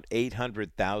at around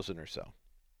 800,000 or so.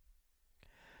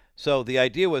 So the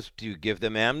idea was, do you give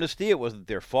them amnesty? It wasn't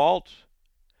their fault.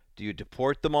 Do you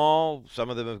deport them all? Some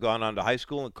of them have gone on to high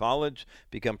school and college,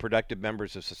 become productive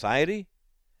members of society.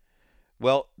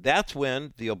 Well, that's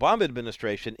when the Obama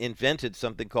administration invented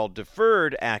something called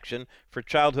deferred action for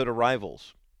childhood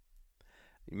arrivals.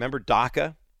 Remember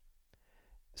DACA?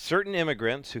 Certain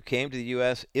immigrants who came to the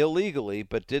U.S. illegally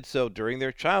but did so during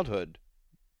their childhood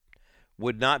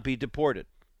would not be deported.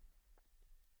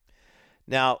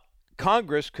 Now,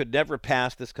 Congress could never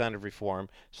pass this kind of reform,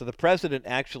 so the president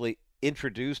actually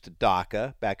introduced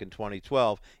DACA back in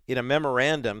 2012 in a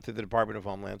memorandum through the Department of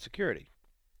Homeland Security.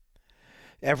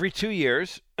 Every 2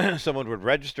 years, someone would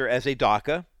register as a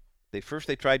DACA. They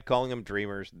tried calling them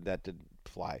Dreamers. That didn't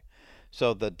fly.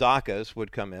 So the DACAs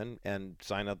would come in and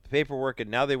sign up the paperwork,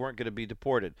 and now they weren't going to be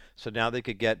deported. So now they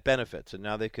could get benefits, and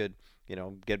now they could,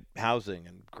 get housing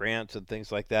and grants and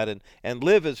things like that, and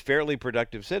live as fairly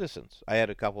productive citizens. I had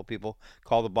a couple of people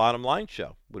call the Bottom Line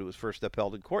show when it was first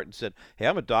upheld in court and said, hey,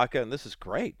 I'm a DACA, and this is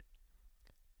great.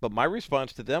 But my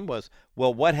response to them was,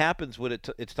 well, what happens when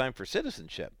it's time for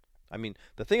citizenship? I mean,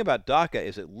 the thing about DACA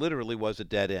is it literally was a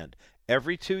dead end.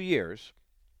 Every 2 years,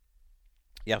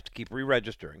 you have to keep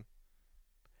re-registering,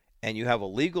 and you have a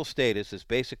legal status as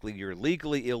basically you're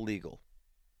legally illegal.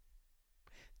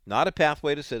 Not a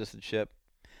pathway to citizenship,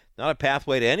 not a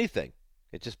pathway to anything.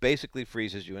 It just basically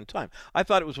freezes you in time. I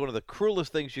thought it was one of the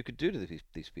cruelest things you could do to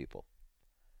these people.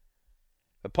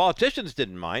 The politicians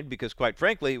didn't mind because, quite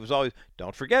frankly, it was always,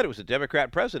 don't forget, it was a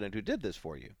Democrat president who did this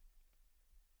for you.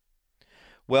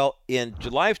 Well, in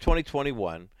July of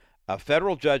 2021, a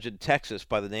federal judge in Texas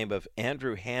by the name of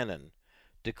Andrew Hannon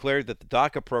declared that the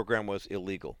DACA program was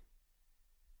illegal.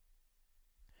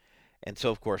 And so,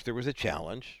 of course, there was a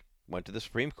challenge. Went to the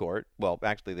Supreme Court. Well,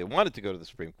 actually, they wanted to go to the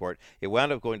Supreme Court. It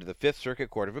wound up going to the Fifth Circuit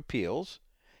Court of Appeals.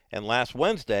 And last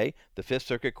Wednesday, the Fifth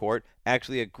Circuit Court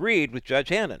actually agreed with Judge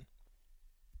Hannon.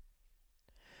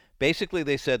 Basically,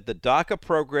 they said the DACA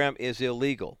program is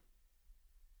illegal.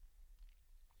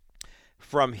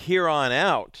 From here on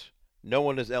out, no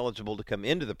one is eligible to come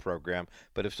into the program,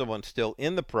 but if someone's still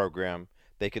in the program,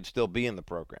 they can still be in the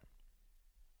program.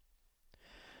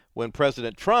 When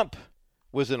President Trump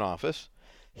was in office,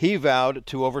 He vowed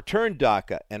to overturn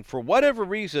DACA and for whatever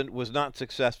reason was not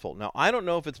successful. Now, I don't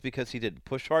know if it's because he didn't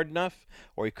push hard enough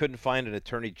or he couldn't find an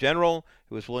attorney general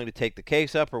who was willing to take the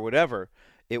case up or whatever.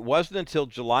 It wasn't until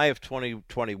July of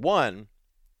 2021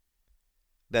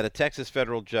 that a Texas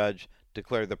federal judge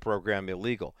declared the program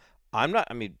illegal.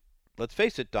 Let's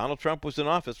face it, Donald Trump was in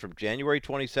office from January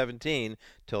 2017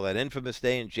 till that infamous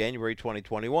day in January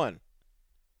 2021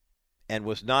 and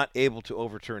was not able to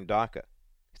overturn DACA.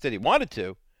 He said he wanted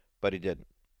to, but he didn't.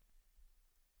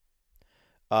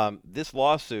 This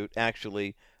lawsuit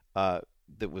actually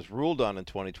that was ruled on in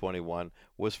 2021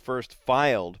 was first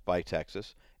filed by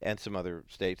Texas and some other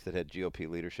states that had GOP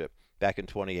leadership back in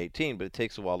 2018, but it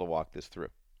takes a while to walk this through.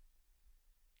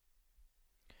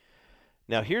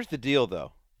 Now, here's the deal,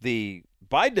 though. The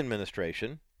Biden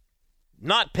administration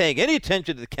not paying any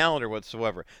attention to the calendar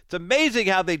whatsoever. It's amazing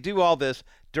how they do all this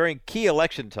during key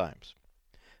election times.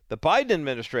 The Biden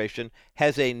administration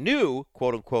has a new,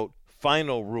 quote-unquote,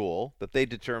 final rule that they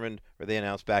determined or they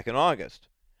announced back in August.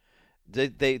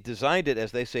 They designed it,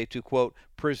 as they say, to, quote,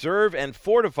 preserve and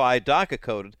fortify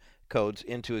DACA codes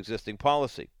into existing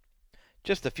policy.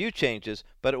 Just a few changes,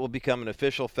 but it will become an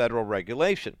official federal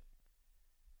regulation.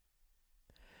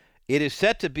 It is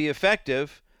set to be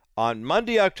effective on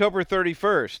Monday, October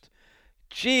 31st.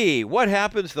 Gee, what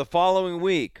happens the following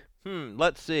week?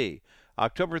 Let's see.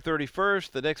 October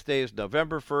 31st, the next day is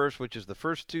November 1st, which is the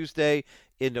first Tuesday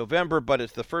in November, but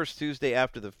it's the first Tuesday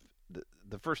after the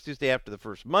first Tuesday after the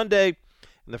first Monday,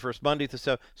 and the first Monday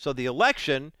so the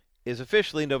election is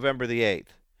officially November the 8th.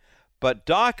 But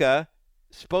DACA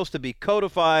is supposed to be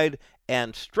codified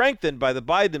and strengthened by the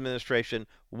Biden administration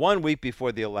 1 week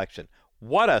before the election.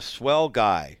 What a swell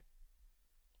guy.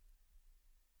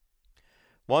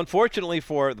 Well, unfortunately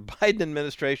for the Biden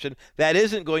administration, that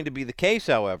isn't going to be the case,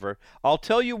 however. I'll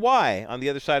tell you why on the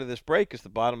other side of this break as the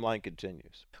bottom line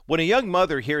continues. When a young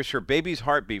mother hears her baby's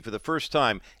heartbeat for the first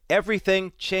time,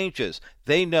 everything changes.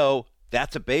 They know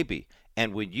that's a baby.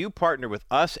 And when you partner with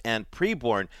us and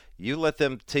Preborn, you let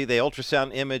them see the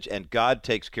ultrasound image, and God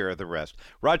takes care of the rest.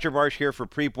 Roger Marsh here for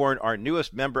Preborn, our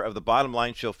newest member of the Bottom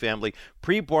Line Show family.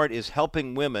 Preborn is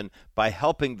helping women by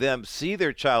helping them see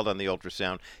their child on the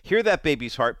ultrasound, hear that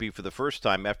baby's heartbeat for the first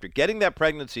time after getting that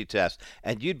pregnancy test,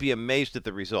 and you'd be amazed at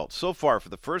the results. So far, for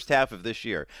the first half of this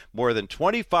year, more than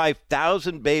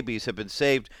 25,000 babies have been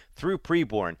saved through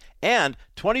Preborn, and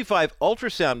 25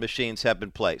 ultrasound machines have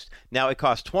been placed. Now, it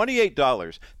costs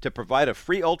 $28 to provide a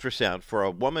free ultrasound for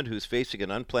a woman who's facing an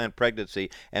unplanned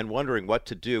pregnancy and wondering what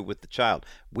to do with the child.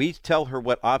 We tell her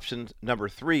what option number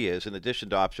 3 is in addition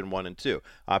to option 1 and 2.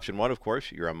 Option 1, of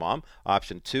course, you're a mom.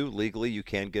 Option 2, legally you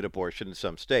can get abortion in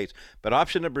some states. But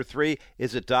option number 3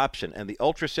 is adoption, and the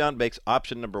ultrasound makes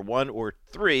option number 1 or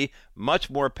 3 much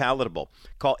more palatable.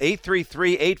 Call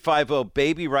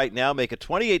 833-850-BABY right now. Make a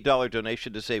 $28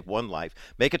 donation to save one life.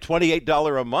 Make a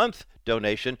 $28 a month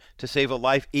donation to save a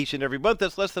life each and every month.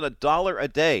 That's less than $1 a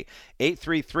day.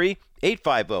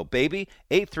 833-850-BABY,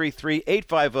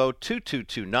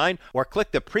 833-850-2229, or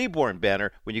click the Preborn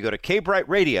banner when you go to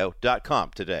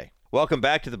kbrightradio.com today. Welcome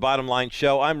back to the Bottom Line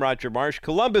Show. I'm Roger Marsh,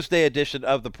 Columbus Day edition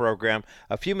of the program.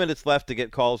 A few minutes left to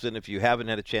get calls in if you haven't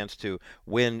had a chance to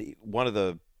win one of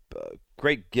the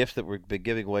great gifts that we've been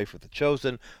giving away for The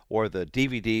Chosen, or the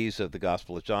DVDs of the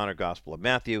Gospel of John or Gospel of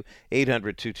Matthew.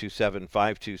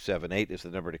 800-227-5278 is the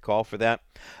number to call for that.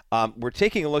 We're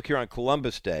taking a look here on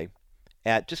Columbus Day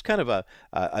at just kind of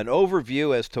an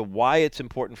overview as to why it's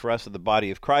important for us in the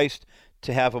body of Christ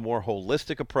to have a more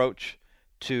holistic approach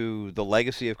to the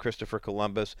legacy of Christopher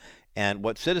Columbus and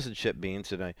what citizenship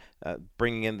means. And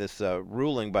bringing in this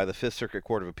ruling by the Fifth Circuit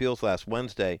Court of Appeals last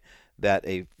Wednesday that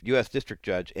a U.S. District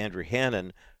Judge, Andrew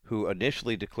Hannon, who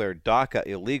initially declared DACA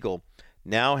illegal,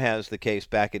 now has the case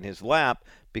back in his lap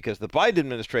because the Biden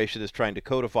administration is trying to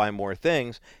codify more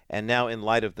things. And now, in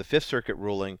light of the Fifth Circuit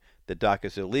ruling that DACA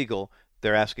is illegal,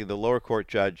 they're asking the lower court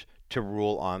judge to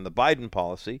rule on the Biden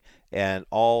policy, and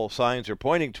all signs are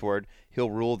pointing toward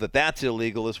he'll rule that that's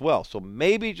illegal as well. So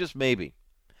maybe, just maybe,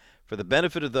 for the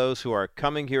benefit of those who are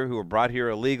coming here, who are brought here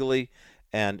illegally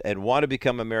and want to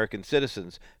become American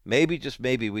citizens, maybe, just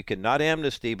maybe, we can not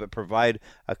amnesty but provide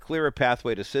a clearer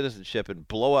pathway to citizenship and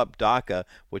blow up DACA,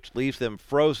 which leaves them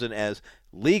frozen as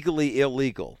legally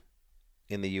illegal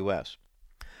in the U.S.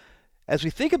 As we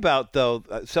think about, though,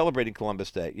 celebrating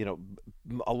Columbus Day,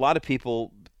 a lot of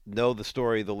people know the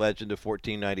story, the legend of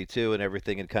 1492 and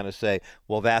everything, and kind of say,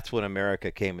 well, that's when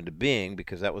America came into being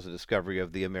because that was a discovery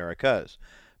of the Americas.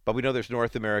 But we know there's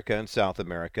North America and South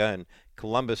America, and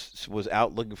Columbus was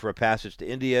out looking for a passage to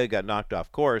India, got knocked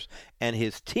off course, and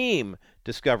his team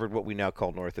discovered what we now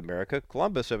call North America.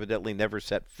 Columbus evidently never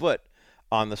set foot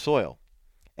on the soil.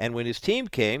 And when his team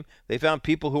came, they found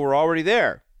people who were already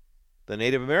there, the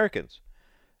Native Americans.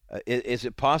 Is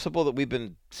it possible that we've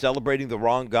been celebrating the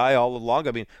wrong guy all along?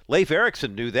 I mean, Leif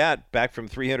Erikson knew that back from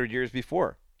 300 years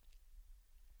before.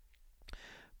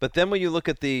 But then when you look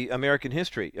at the American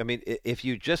history, I mean, if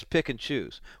you just pick and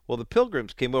choose, well, the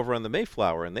Pilgrims came over on the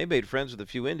Mayflower, and they made friends with a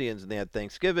few Indians, and they had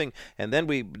Thanksgiving, and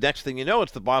then next thing you know,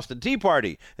 it's the Boston Tea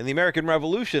Party and the American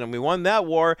Revolution, and we won that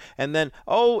war, and then,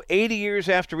 80 years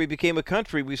after we became a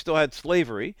country, we still had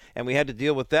slavery, and we had to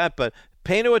deal with that, but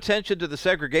pay no attention to the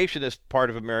segregationist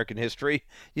part of American history.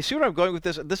 You see where I'm going with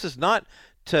this? This is not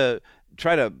to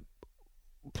try to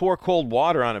pour cold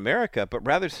water on America, but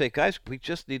rather say, guys, we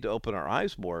just need to open our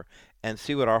eyes more and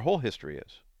see what our whole history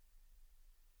is.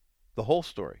 The whole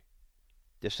story.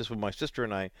 Just as when my sister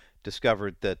and I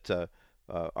discovered that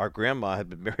our grandma had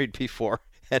been married before,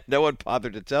 and no one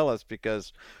bothered to tell us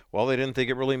because, well, they didn't think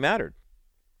it really mattered.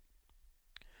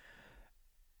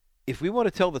 If we want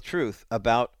to tell the truth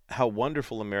about how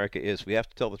wonderful America is, we have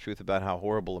to tell the truth about how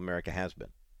horrible America has been.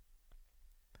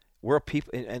 We're a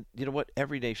people, and you know what?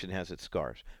 Every nation has its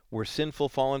scars. We're sinful,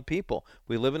 fallen people.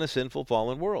 We live in a sinful,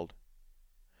 fallen world.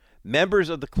 Members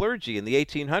of the clergy in the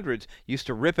 1800s used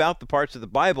to rip out the parts of the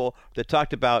Bible that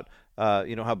talked about,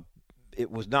 how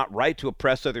it was not right to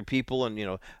oppress other people,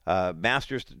 and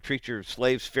masters to treat your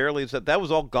slaves fairly. That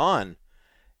was all gone.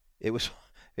 It was.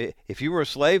 If you were a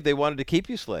slave, they wanted to keep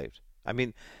you slaves. I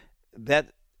mean,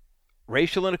 that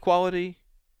racial inequality,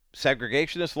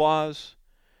 segregationist laws,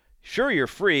 sure, you're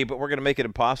free, but we're going to make it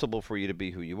impossible for you to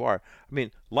be who you are. I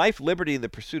mean, life, liberty, and the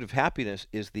pursuit of happiness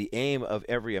is the aim of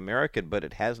every American, but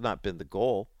it has not been the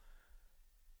goal.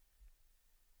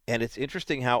 And it's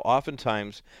interesting how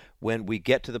oftentimes when we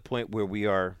get to the point where we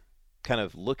are kind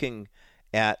of looking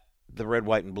at the red,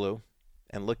 white, and blue,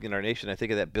 and looking at our nation, I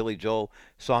think of that Billy Joel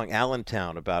song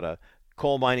Allentown, about a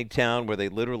coal mining town where they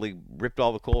literally ripped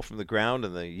all the coal from the ground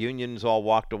and the unions all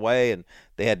walked away and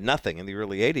they had nothing in the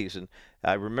early 80s. And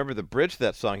I remember the bridge to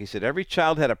that song. He said, every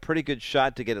child had a pretty good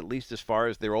shot to get at least as far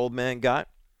as their old man got.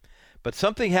 But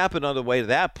something happened on the way to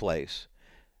that place.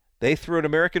 They threw an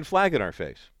American flag in our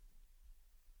face.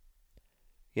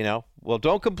 Well,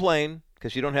 don't complain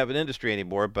because you don't have an industry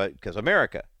anymore, but because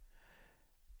America.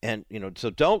 And,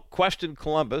 so don't question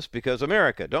Columbus because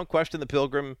America. Don't question the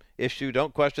Pilgrim issue.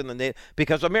 Don't question the Native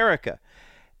because America.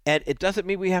 And it doesn't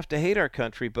mean we have to hate our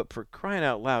country, but for crying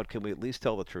out loud, can we at least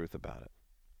tell the truth about it?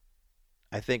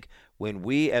 I think when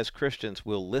we as Christians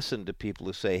will listen to people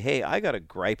who say, hey, I got a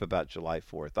gripe about July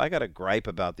 4th. I got a gripe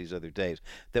about these other days,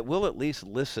 that we'll at least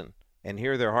listen and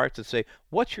hear their hearts and say,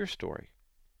 what's your story?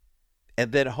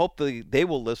 And then hopefully they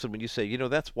will listen when you say,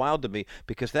 that's wild to me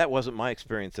because that wasn't my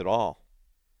experience at all.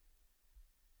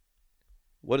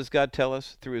 What does God tell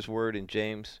us through his word in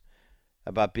James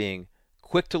about being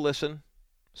quick to listen,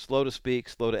 slow to speak,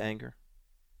 slow to anger?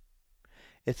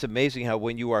 It's amazing how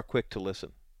when you are quick to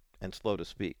listen and slow to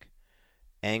speak,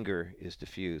 anger is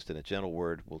diffused and a gentle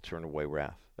word will turn away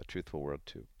wrath, a truthful word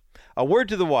too. A word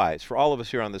to the wise for all of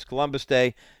us here on this Columbus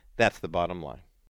Day. That's the bottom line.